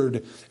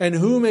feared, and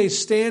who may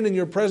stand in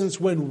your presence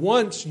when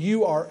once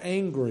you are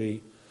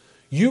angry?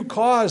 You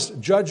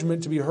caused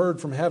judgment to be heard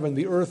from heaven.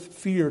 The earth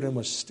feared and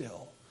was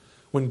still.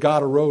 when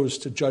God arose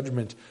to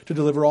judgment to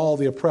deliver all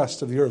the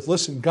oppressed of the earth.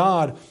 Listen,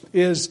 God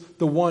is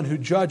the one who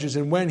judges,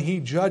 and when He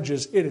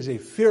judges, it is a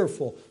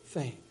fearful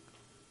thing.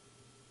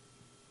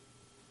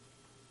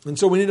 And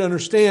so we need to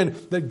understand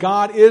that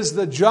God is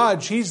the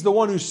judge. He's the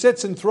one who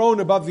sits enthroned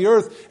above the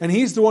earth, and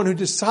He's the one who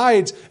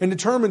decides and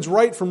determines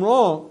right from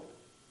wrong.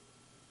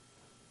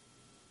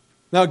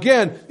 Now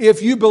again,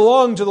 if you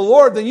belong to the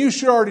Lord, then you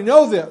should already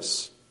know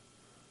this.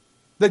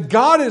 That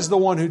God is the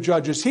one who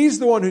judges. He's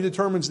the one who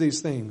determines these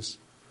things.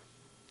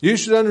 You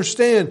should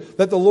understand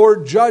that the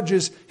Lord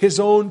judges His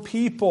own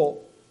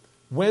people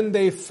when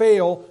they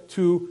fail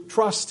to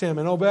trust Him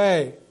and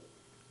obey.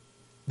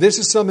 This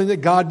is something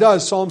that God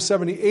does. Psalm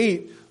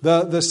 78,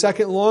 the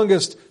second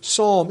longest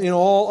psalm in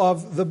all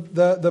of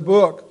the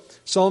book.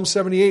 Psalm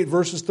 78,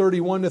 verses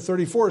 31 to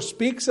 34,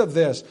 speaks of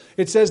this.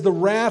 It says, the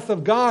wrath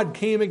of God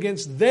came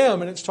against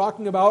them, and it's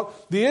talking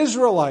about the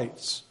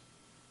Israelites.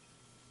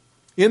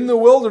 In the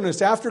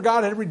wilderness, after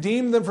God had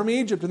redeemed them from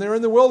Egypt, and they're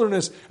in the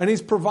wilderness, and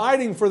He's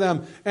providing for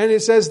them. And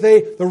it says,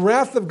 the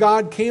wrath of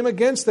God came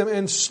against them,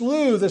 and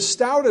slew the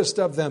stoutest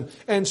of them,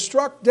 and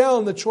struck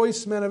down the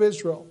choice men of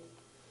Israel.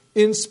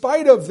 In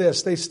spite of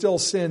this, they still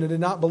sinned and did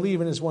not believe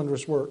in His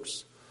wondrous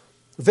works.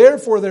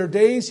 Therefore their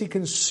days He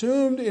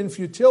consumed in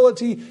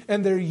futility,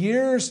 and their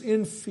years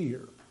in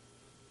fear.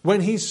 When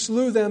He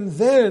slew them,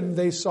 then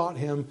they sought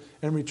Him,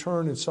 and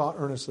returned and sought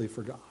earnestly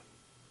for God.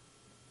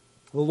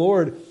 The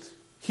Lord,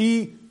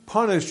 He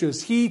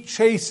punishes, He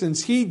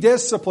chastens, He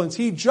disciplines,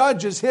 He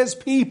judges His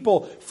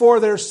people for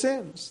their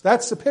sins.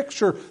 That's the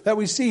picture that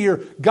we see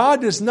here.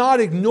 God does not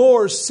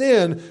ignore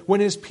sin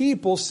when His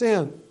people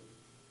sin.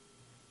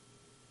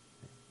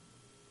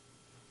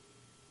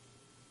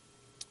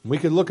 We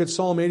could look at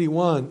Psalm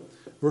 81,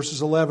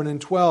 verses 11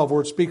 and 12,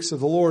 where it speaks of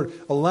the Lord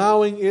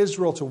allowing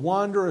Israel to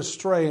wander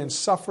astray and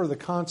suffer the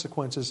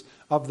consequences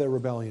of their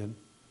rebellion.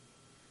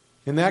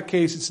 In that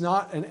case, it's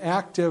not an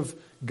active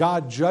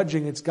God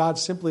judging, it's God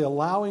simply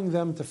allowing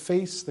them to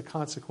face the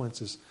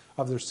consequences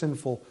of their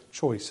sinful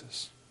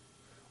choices.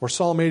 Or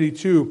Psalm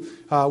 82,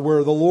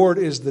 where the Lord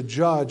is the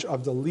judge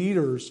of the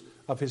leaders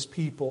of His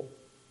people.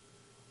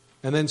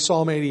 And then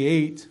Psalm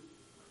 88,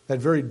 that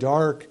very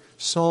dark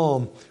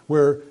psalm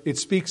where it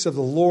speaks of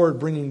the Lord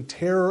bringing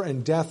terror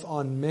and death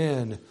on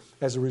men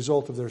as a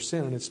result of their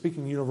sin. And it's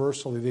speaking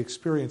universally, the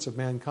experience of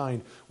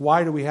mankind.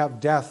 Why do we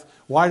have death?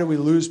 Why do we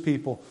lose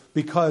people?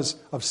 Because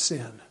of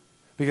sin.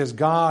 Because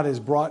God has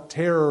brought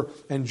terror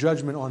and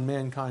judgment on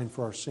mankind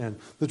for our sin.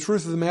 The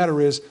truth of the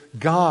matter is,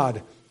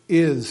 God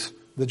is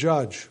the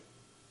judge.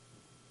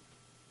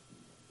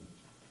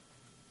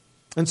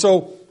 And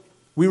so,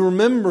 we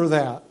remember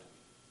that.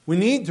 We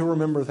need to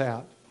remember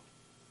that.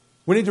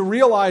 We need to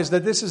realize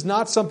that this is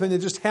not something that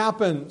just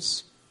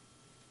happens.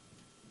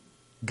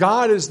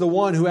 God is the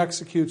one who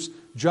executes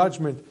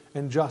judgment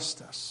and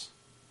justice.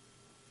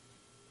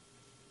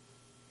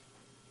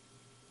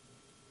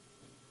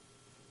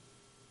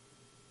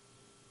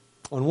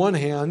 On one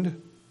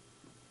hand,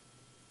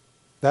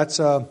 that's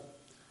a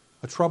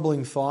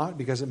troubling thought,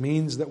 because it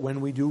means that when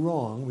we do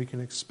wrong, we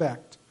can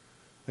expect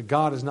that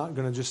God is not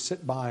going to just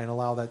sit by and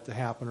allow that to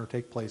happen or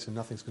take place and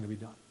nothing's going to be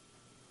done.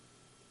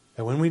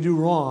 And when we do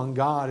wrong,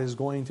 God is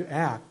going to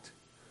act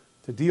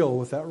to deal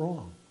with that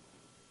wrong.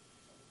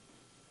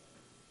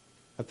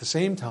 At the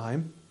same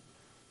time,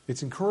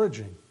 it's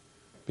encouraging,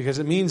 because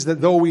it means that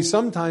though we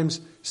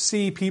sometimes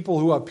see people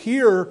who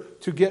appear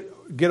to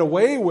get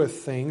away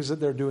with things that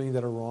they're doing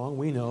that are wrong,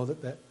 we know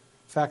that the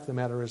fact of the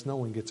matter is no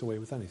one gets away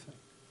with anything.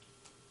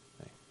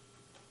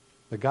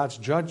 That God's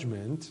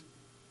judgment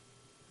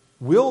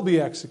will be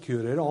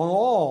executed on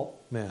all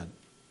men.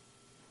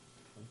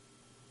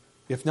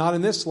 If not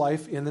in this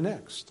life, in the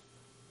next.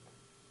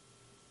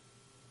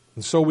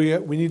 And so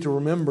we need to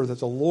remember that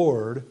the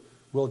Lord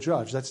will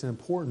judge. That's an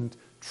important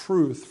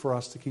truth for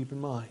us to keep in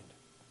mind.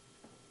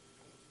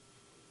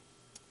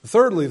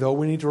 Thirdly, though,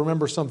 we need to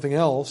remember something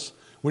else.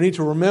 We need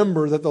to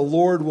remember that the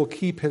Lord will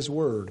keep His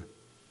word.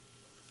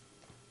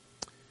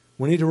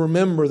 We need to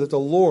remember that the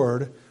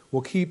Lord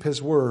will keep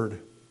His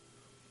word.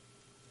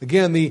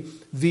 Again, the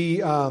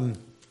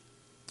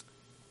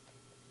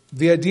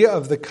idea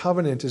of the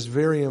covenant is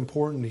very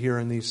important here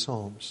in these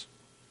Psalms.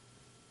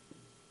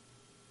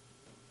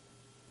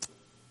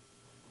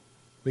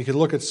 We could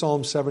look at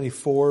Psalm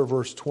 74,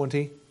 verse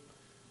 20,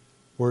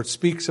 where it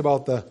speaks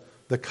about the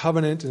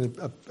covenant and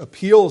it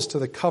appeals to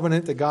the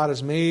covenant that God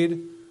has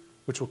made,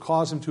 which will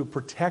cause Him to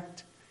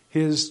protect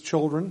His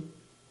children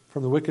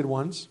from the wicked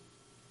ones.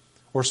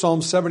 Or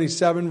Psalm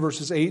 77,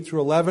 verses 8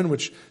 through 11,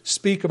 which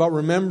speak about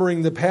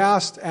remembering the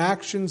past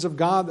actions of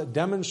God that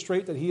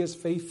demonstrate that He is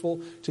faithful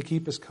to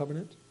keep His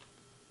covenant.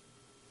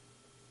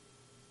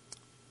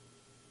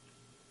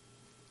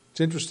 It's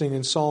interesting,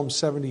 in Psalm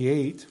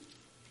 78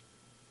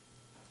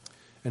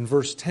 and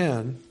verse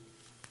 10,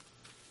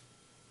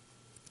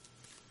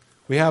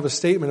 we have a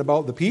statement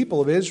about the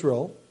people of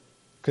Israel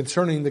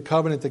concerning the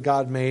covenant that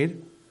God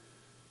made.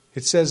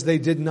 It says they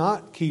did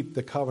not keep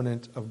the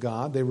covenant of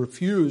God. They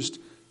refused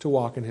to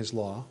walk in His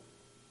law.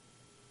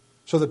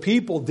 So the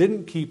people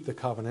didn't keep the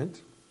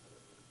covenant.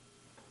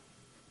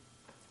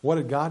 What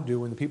did God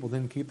do when the people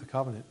didn't keep the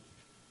covenant?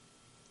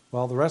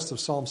 Well, the rest of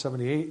Psalm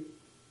 78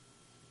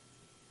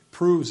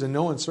 proves in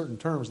no uncertain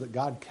terms that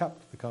God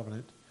kept the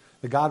covenant,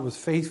 that God was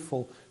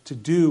faithful to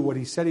do what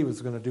he said he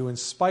was going to do in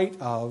spite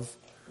of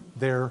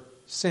their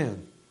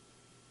sin.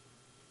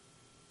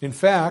 In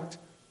fact,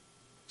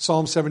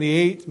 Psalm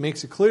 78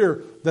 makes it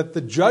clear that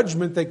the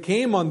judgment that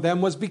came on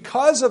them was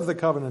because of the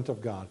covenant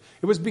of God.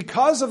 It was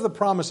because of the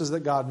promises that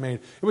God made.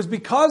 It was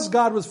because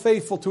God was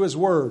faithful to his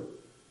word.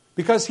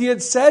 Because he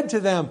had said to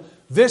them,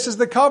 this is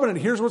the covenant.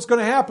 Here's what's going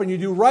to happen. You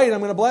do right, I'm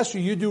going to bless you.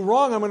 You do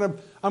wrong, I'm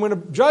going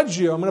to judge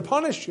you. I'm going to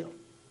punish you.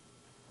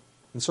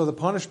 And so the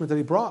punishment that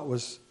he brought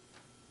was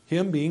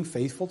him being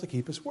faithful to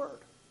keep his word.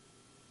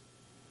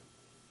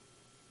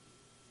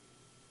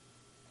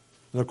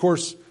 And of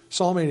course,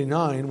 Psalm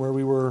 89, where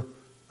we were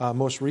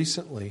most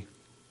recently,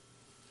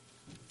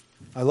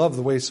 I love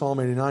the way Psalm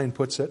 89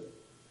 puts it.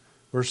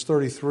 Verse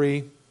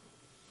 33,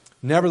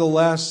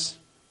 nevertheless,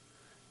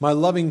 my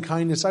loving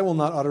kindness I will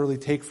not utterly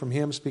take from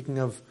him, speaking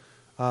of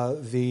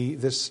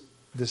this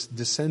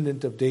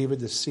descendant of David,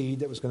 the seed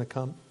that was going to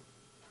come.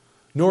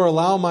 Nor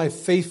allow my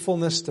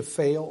faithfulness to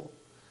fail.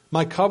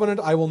 My covenant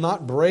I will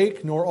not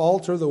break, nor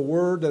alter the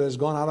word that has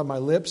gone out of my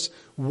lips.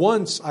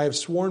 Once I have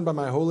sworn by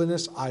my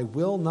holiness, I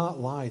will not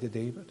lie to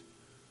David.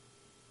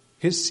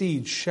 His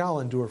seed shall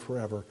endure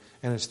forever,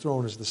 and his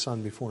throne is the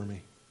sun before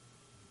me.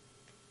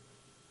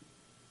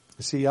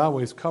 You see,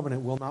 Yahweh's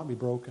covenant will not be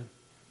broken.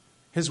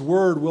 His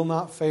word will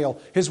not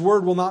fail. His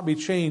word will not be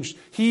changed.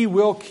 He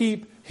will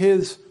keep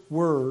his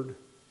word.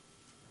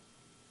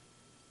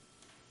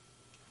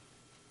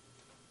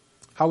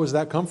 How was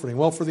that comforting?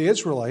 Well, for the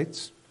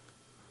Israelites,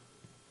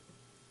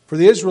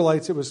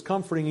 it was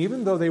comforting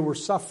even though they were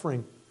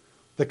suffering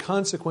the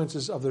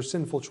consequences of their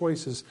sinful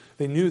choices.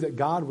 They knew that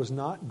God was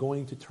not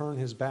going to turn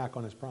his back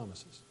on his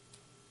promises.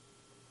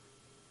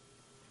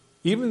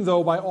 Even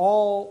though by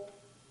all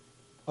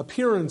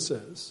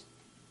appearances,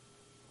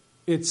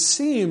 it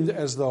seemed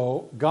as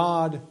though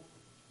God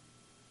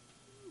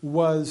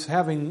was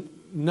having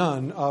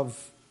none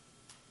of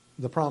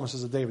the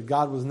promises of David.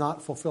 God was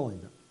not fulfilling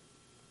them.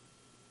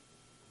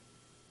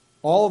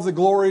 All of the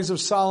glories of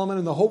Solomon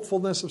and the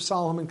hopefulness of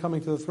Solomon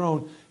coming to the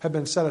throne have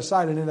been set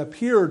aside. And it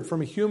appeared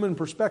from a human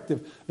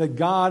perspective that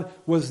God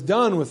was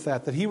done with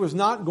that he was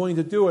not going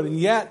to do it. And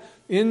yet,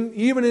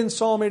 even in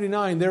Psalm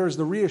 89, there is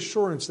the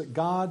reassurance that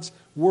God's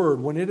word,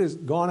 when it has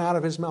gone out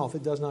of his mouth,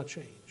 it does not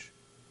change.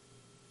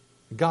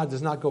 God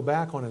does not go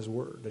back on his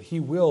word, that he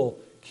will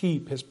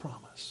keep his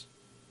promise.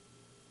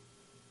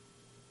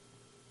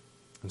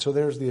 And so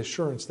there's the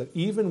assurance that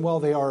even while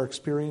they are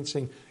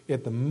experiencing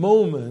at the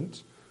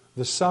moment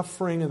the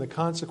suffering and the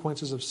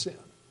consequences of sin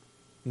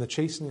and the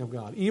chastening of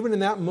God, even in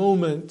that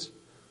moment,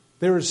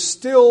 there is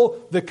still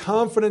the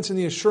confidence and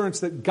the assurance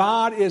that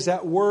God is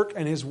at work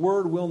and his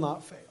word will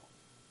not fail.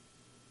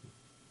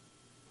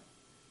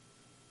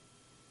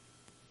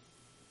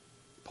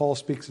 Paul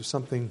speaks of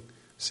something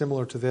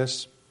similar to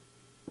this.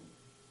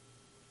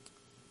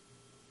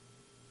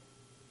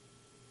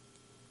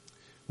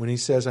 When he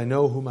says, I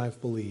know whom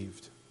I've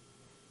believed,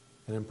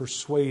 and am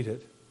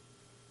persuaded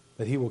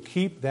that he will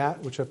keep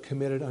that which I've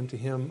committed unto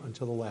him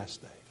until the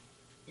last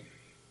day.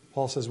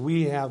 Paul says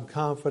we have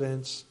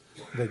confidence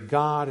that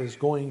God is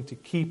going to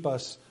keep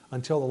us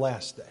until the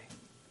last day.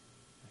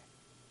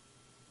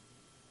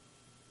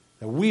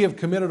 That we have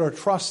committed our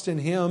trust in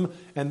him,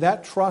 and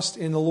that trust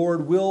in the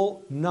Lord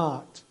will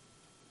not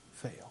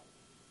fail.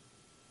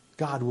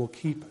 God will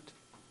keep it.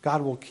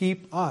 God will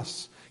keep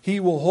us. He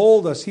will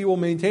hold us. He will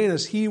maintain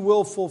us. He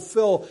will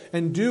fulfill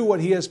and do what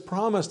he has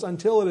promised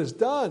until it is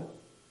done.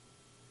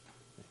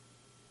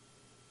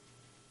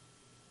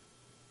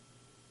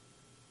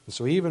 And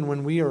so even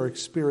when we are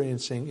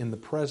experiencing in the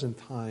present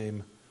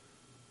time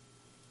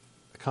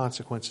the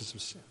consequences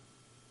of sin,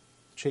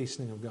 the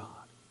chastening of God,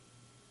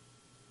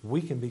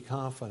 we can be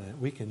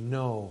confident, we can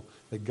know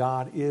that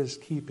God is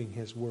keeping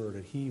his word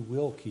and he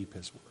will keep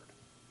his word.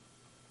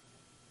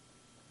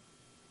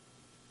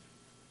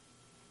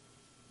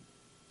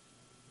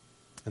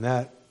 And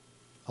that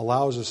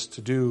allows us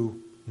to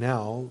do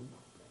now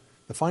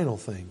the final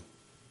thing.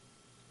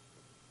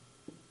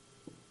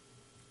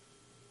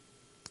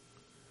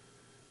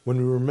 When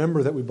we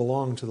remember that we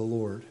belong to the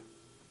Lord,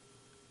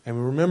 and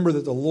we remember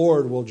that the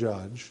Lord will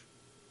judge,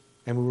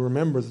 and we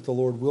remember that the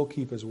Lord will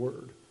keep his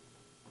word,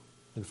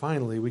 and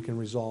finally we can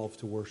resolve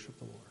to worship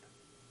the Lord.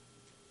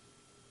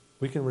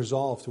 We can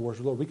resolve to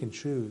worship the Lord. We can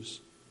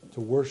choose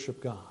to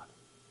worship God.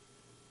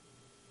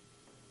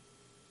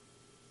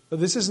 But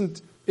this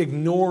isn't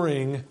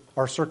ignoring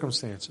our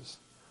circumstances.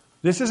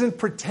 This isn't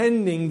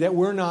pretending that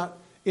we're not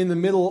in the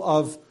middle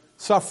of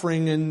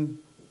suffering, and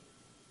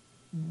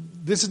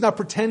this is not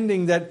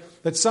pretending that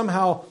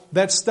somehow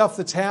that stuff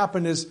that's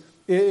happened is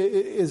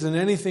isn't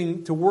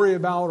anything to worry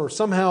about, or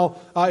somehow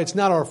it's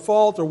not our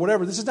fault or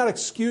whatever. This is not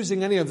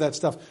excusing any of that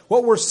stuff.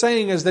 What we're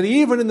saying is that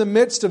even in the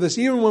midst of this,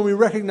 even when we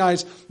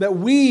recognize that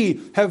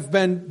we have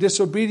been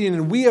disobedient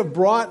and we have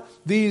brought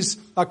these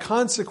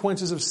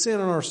consequences of sin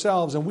on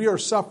ourselves, and we are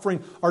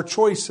suffering our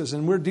choices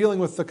and we're dealing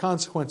with the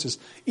consequences,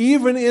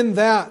 even in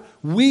that,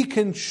 we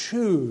can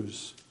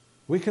choose,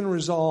 we can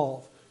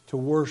resolve to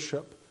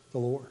worship the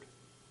Lord.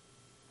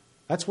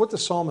 That's what the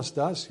psalmist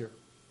does here.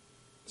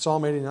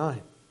 Psalm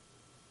 89.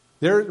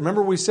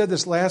 Remember we said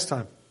this last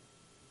time.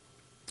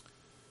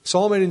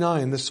 Psalm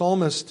 89, the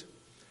psalmist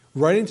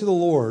writing to the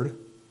Lord,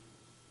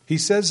 he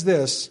says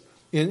this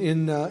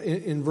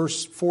in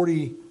verse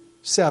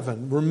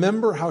 47.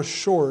 Remember how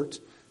short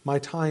my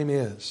time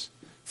is.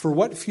 For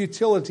what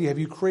futility have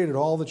you created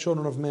all the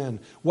children of men?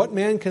 What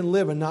man can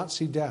live and not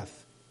see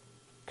death?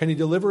 Can he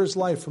deliver his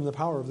life from the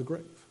power of the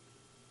grave?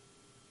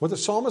 What the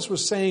psalmist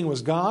was saying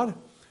was, God,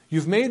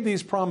 you've made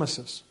these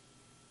promises.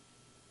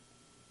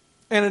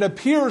 And it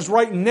appears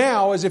right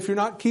now as if you're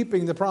not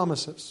keeping the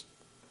promises.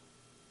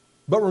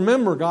 But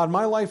remember, God,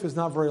 my life is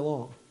not very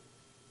long.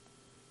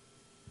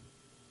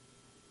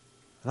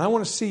 And I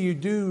want to see you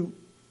do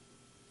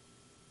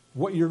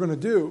what you're going to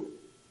do.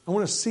 I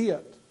want to see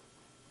it.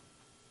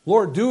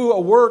 Lord, do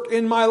a work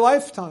in my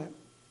lifetime.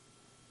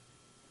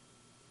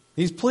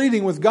 He's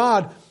pleading with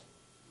God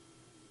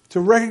to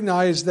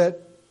recognize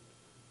that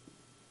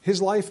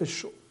his life is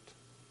short.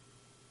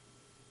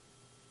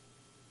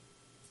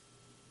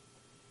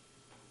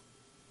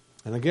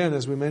 And again,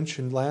 as we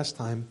mentioned last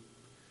time,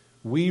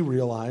 we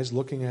realize,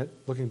 looking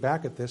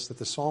back at this, that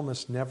the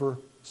psalmist never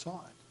saw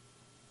it.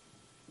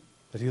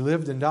 That he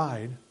lived and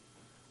died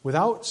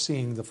without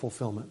seeing the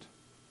fulfillment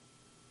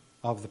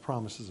of the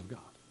promises of God.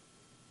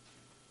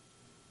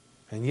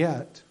 And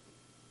yet,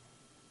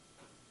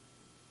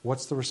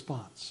 what's the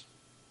response?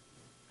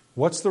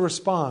 What's the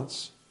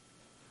response?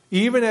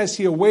 Even as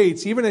he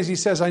awaits, even as he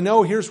says, I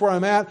know, here's where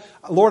I'm at.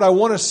 Lord, I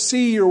want to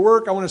see your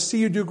work. I want to see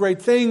you do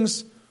great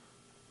things.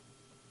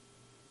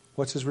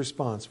 What's his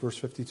response? Verse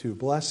 52,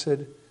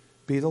 blessed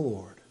be the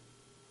Lord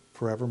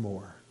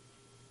forevermore.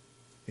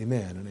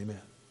 Amen and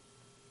amen.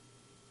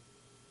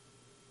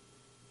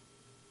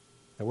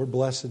 That word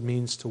blessed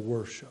means to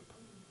worship,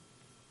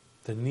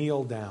 to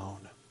kneel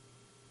down.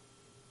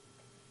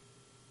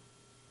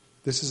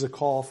 This is a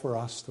call for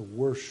us to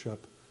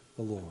worship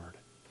the Lord,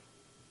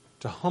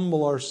 to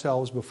humble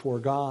ourselves before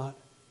God,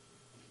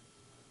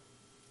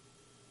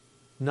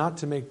 not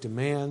to make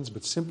demands,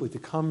 but simply to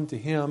come to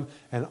Him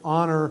and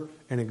honor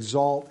and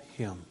exalt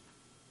Him.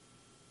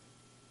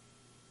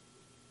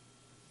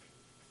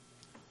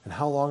 And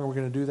how long are we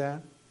going to do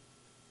that?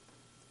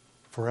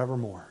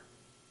 Forevermore.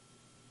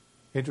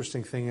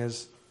 Interesting thing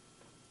is,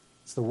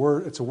 it's a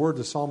word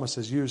the psalmist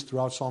has used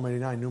throughout Psalm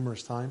 89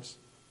 numerous times,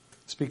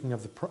 speaking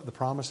of the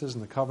promises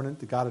and the covenant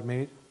that God had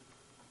made.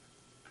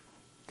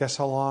 Guess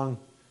how long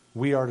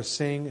we are to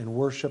sing and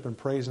worship and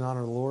praise and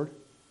honor the Lord?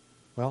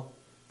 Well,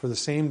 for the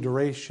same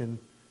duration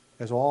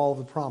as all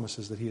the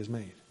promises that He has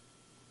made.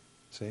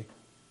 See?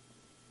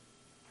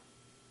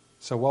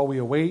 So while we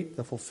await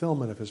the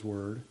fulfillment of His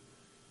word,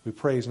 we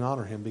praise and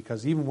honor Him,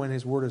 because even when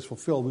His word is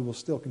fulfilled, we will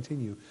still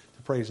continue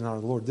to praise and honor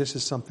the Lord. This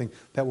is something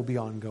that will be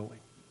ongoing.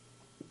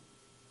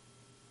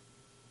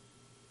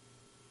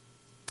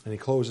 And he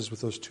closes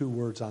with those two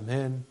words,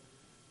 Amen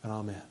and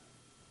Amen.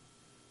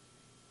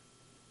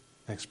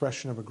 An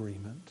expression of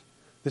agreement.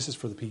 This is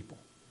for the people.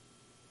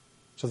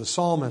 So the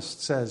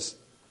psalmist says,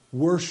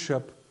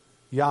 worship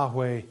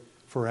Yahweh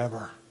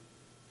forever.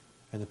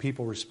 And the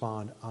people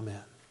respond,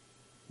 Amen.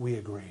 We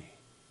agree.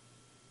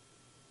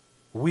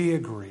 We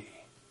agree.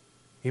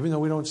 Even though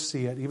we don't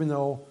see it, even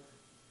though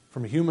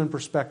from a human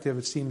perspective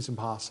it seems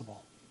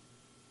impossible.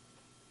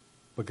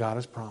 But God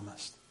has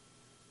promised.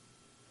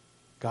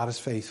 God is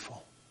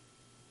faithful.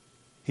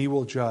 He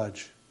will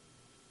judge.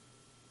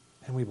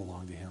 And we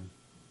belong to Him.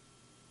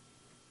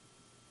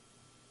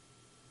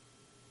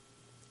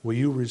 Will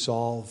you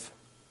resolve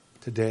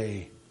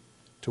today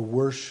to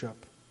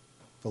worship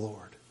the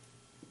Lord?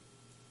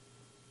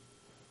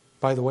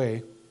 By the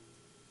way,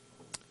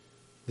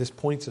 this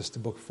points us to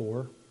Book 4.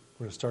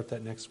 We're going to start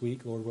that next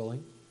week, Lord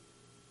willing.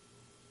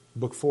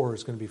 Book 4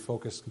 is going to be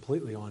focused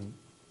completely on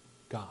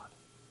God.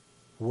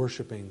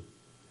 Worshiping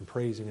and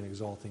praising and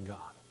exalting God.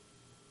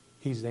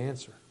 He's the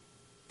answer.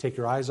 Take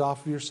your eyes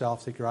off of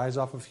yourself. Take your eyes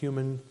off of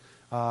human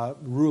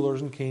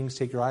rulers and kings.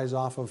 Take your eyes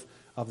off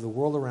of the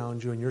world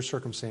around you and your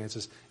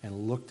circumstances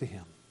and look to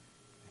Him.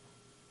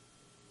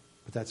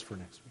 But that's for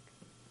next week.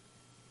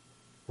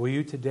 Will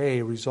you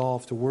today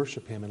resolve to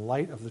worship Him in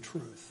light of the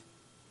truth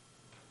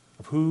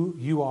of who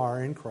you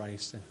are in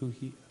Christ and who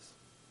He is?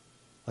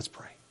 Let's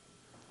pray.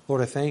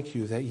 Lord, I thank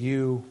you that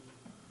you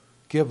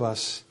give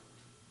us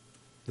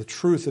the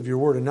truth of your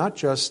word, and not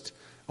just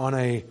on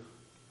a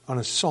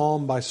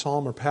psalm by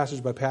psalm or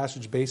passage by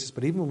passage basis,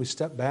 but even when we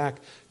step back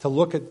to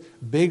look at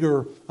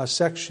bigger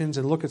sections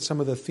and look at some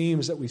of the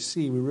themes that we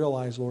see, we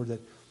realize, Lord,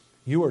 that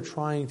you are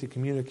trying to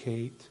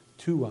communicate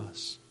to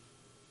us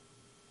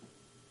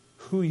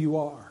who you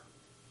are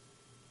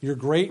your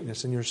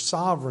greatness and your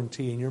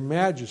sovereignty and your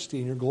majesty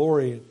and your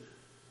glory, and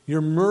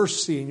your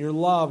mercy and your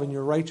love and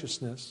your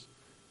righteousness.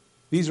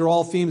 These are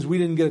all themes we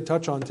didn't get a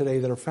touch on today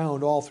that are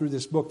found all through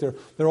this book.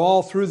 They're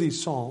all through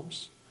these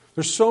Psalms.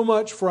 There's so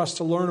much for us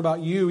to learn about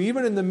you,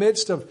 even in the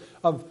midst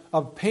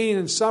of pain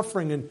and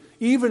suffering, and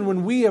even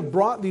when we have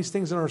brought these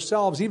things in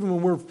ourselves, even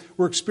when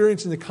we're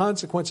experiencing the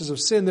consequences of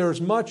sin, there is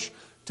much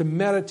to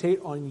meditate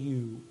on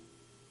you.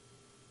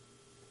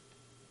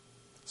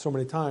 So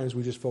many times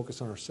we just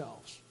focus on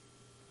ourselves.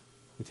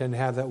 We tend to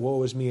have that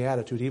woe is me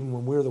attitude, even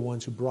when we're the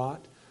ones who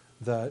brought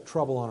the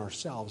trouble on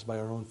ourselves by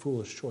our own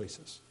foolish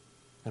choices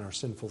and our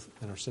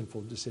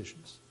sinful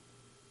decisions.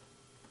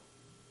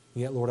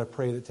 And yet, Lord, I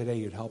pray that today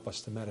you'd help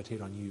us to meditate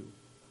on you,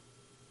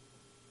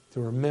 to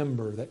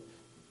remember that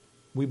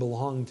we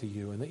belong to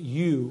you and that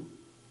you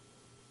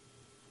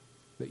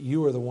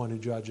are the one who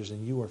judges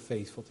and you are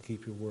faithful to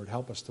keep your word.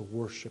 Help us to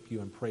worship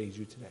you and praise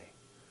you today,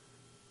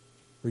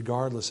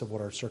 regardless of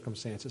what our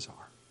circumstances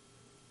are.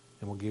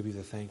 And we'll give you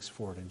the thanks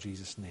for it in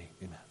Jesus' name.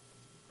 Amen.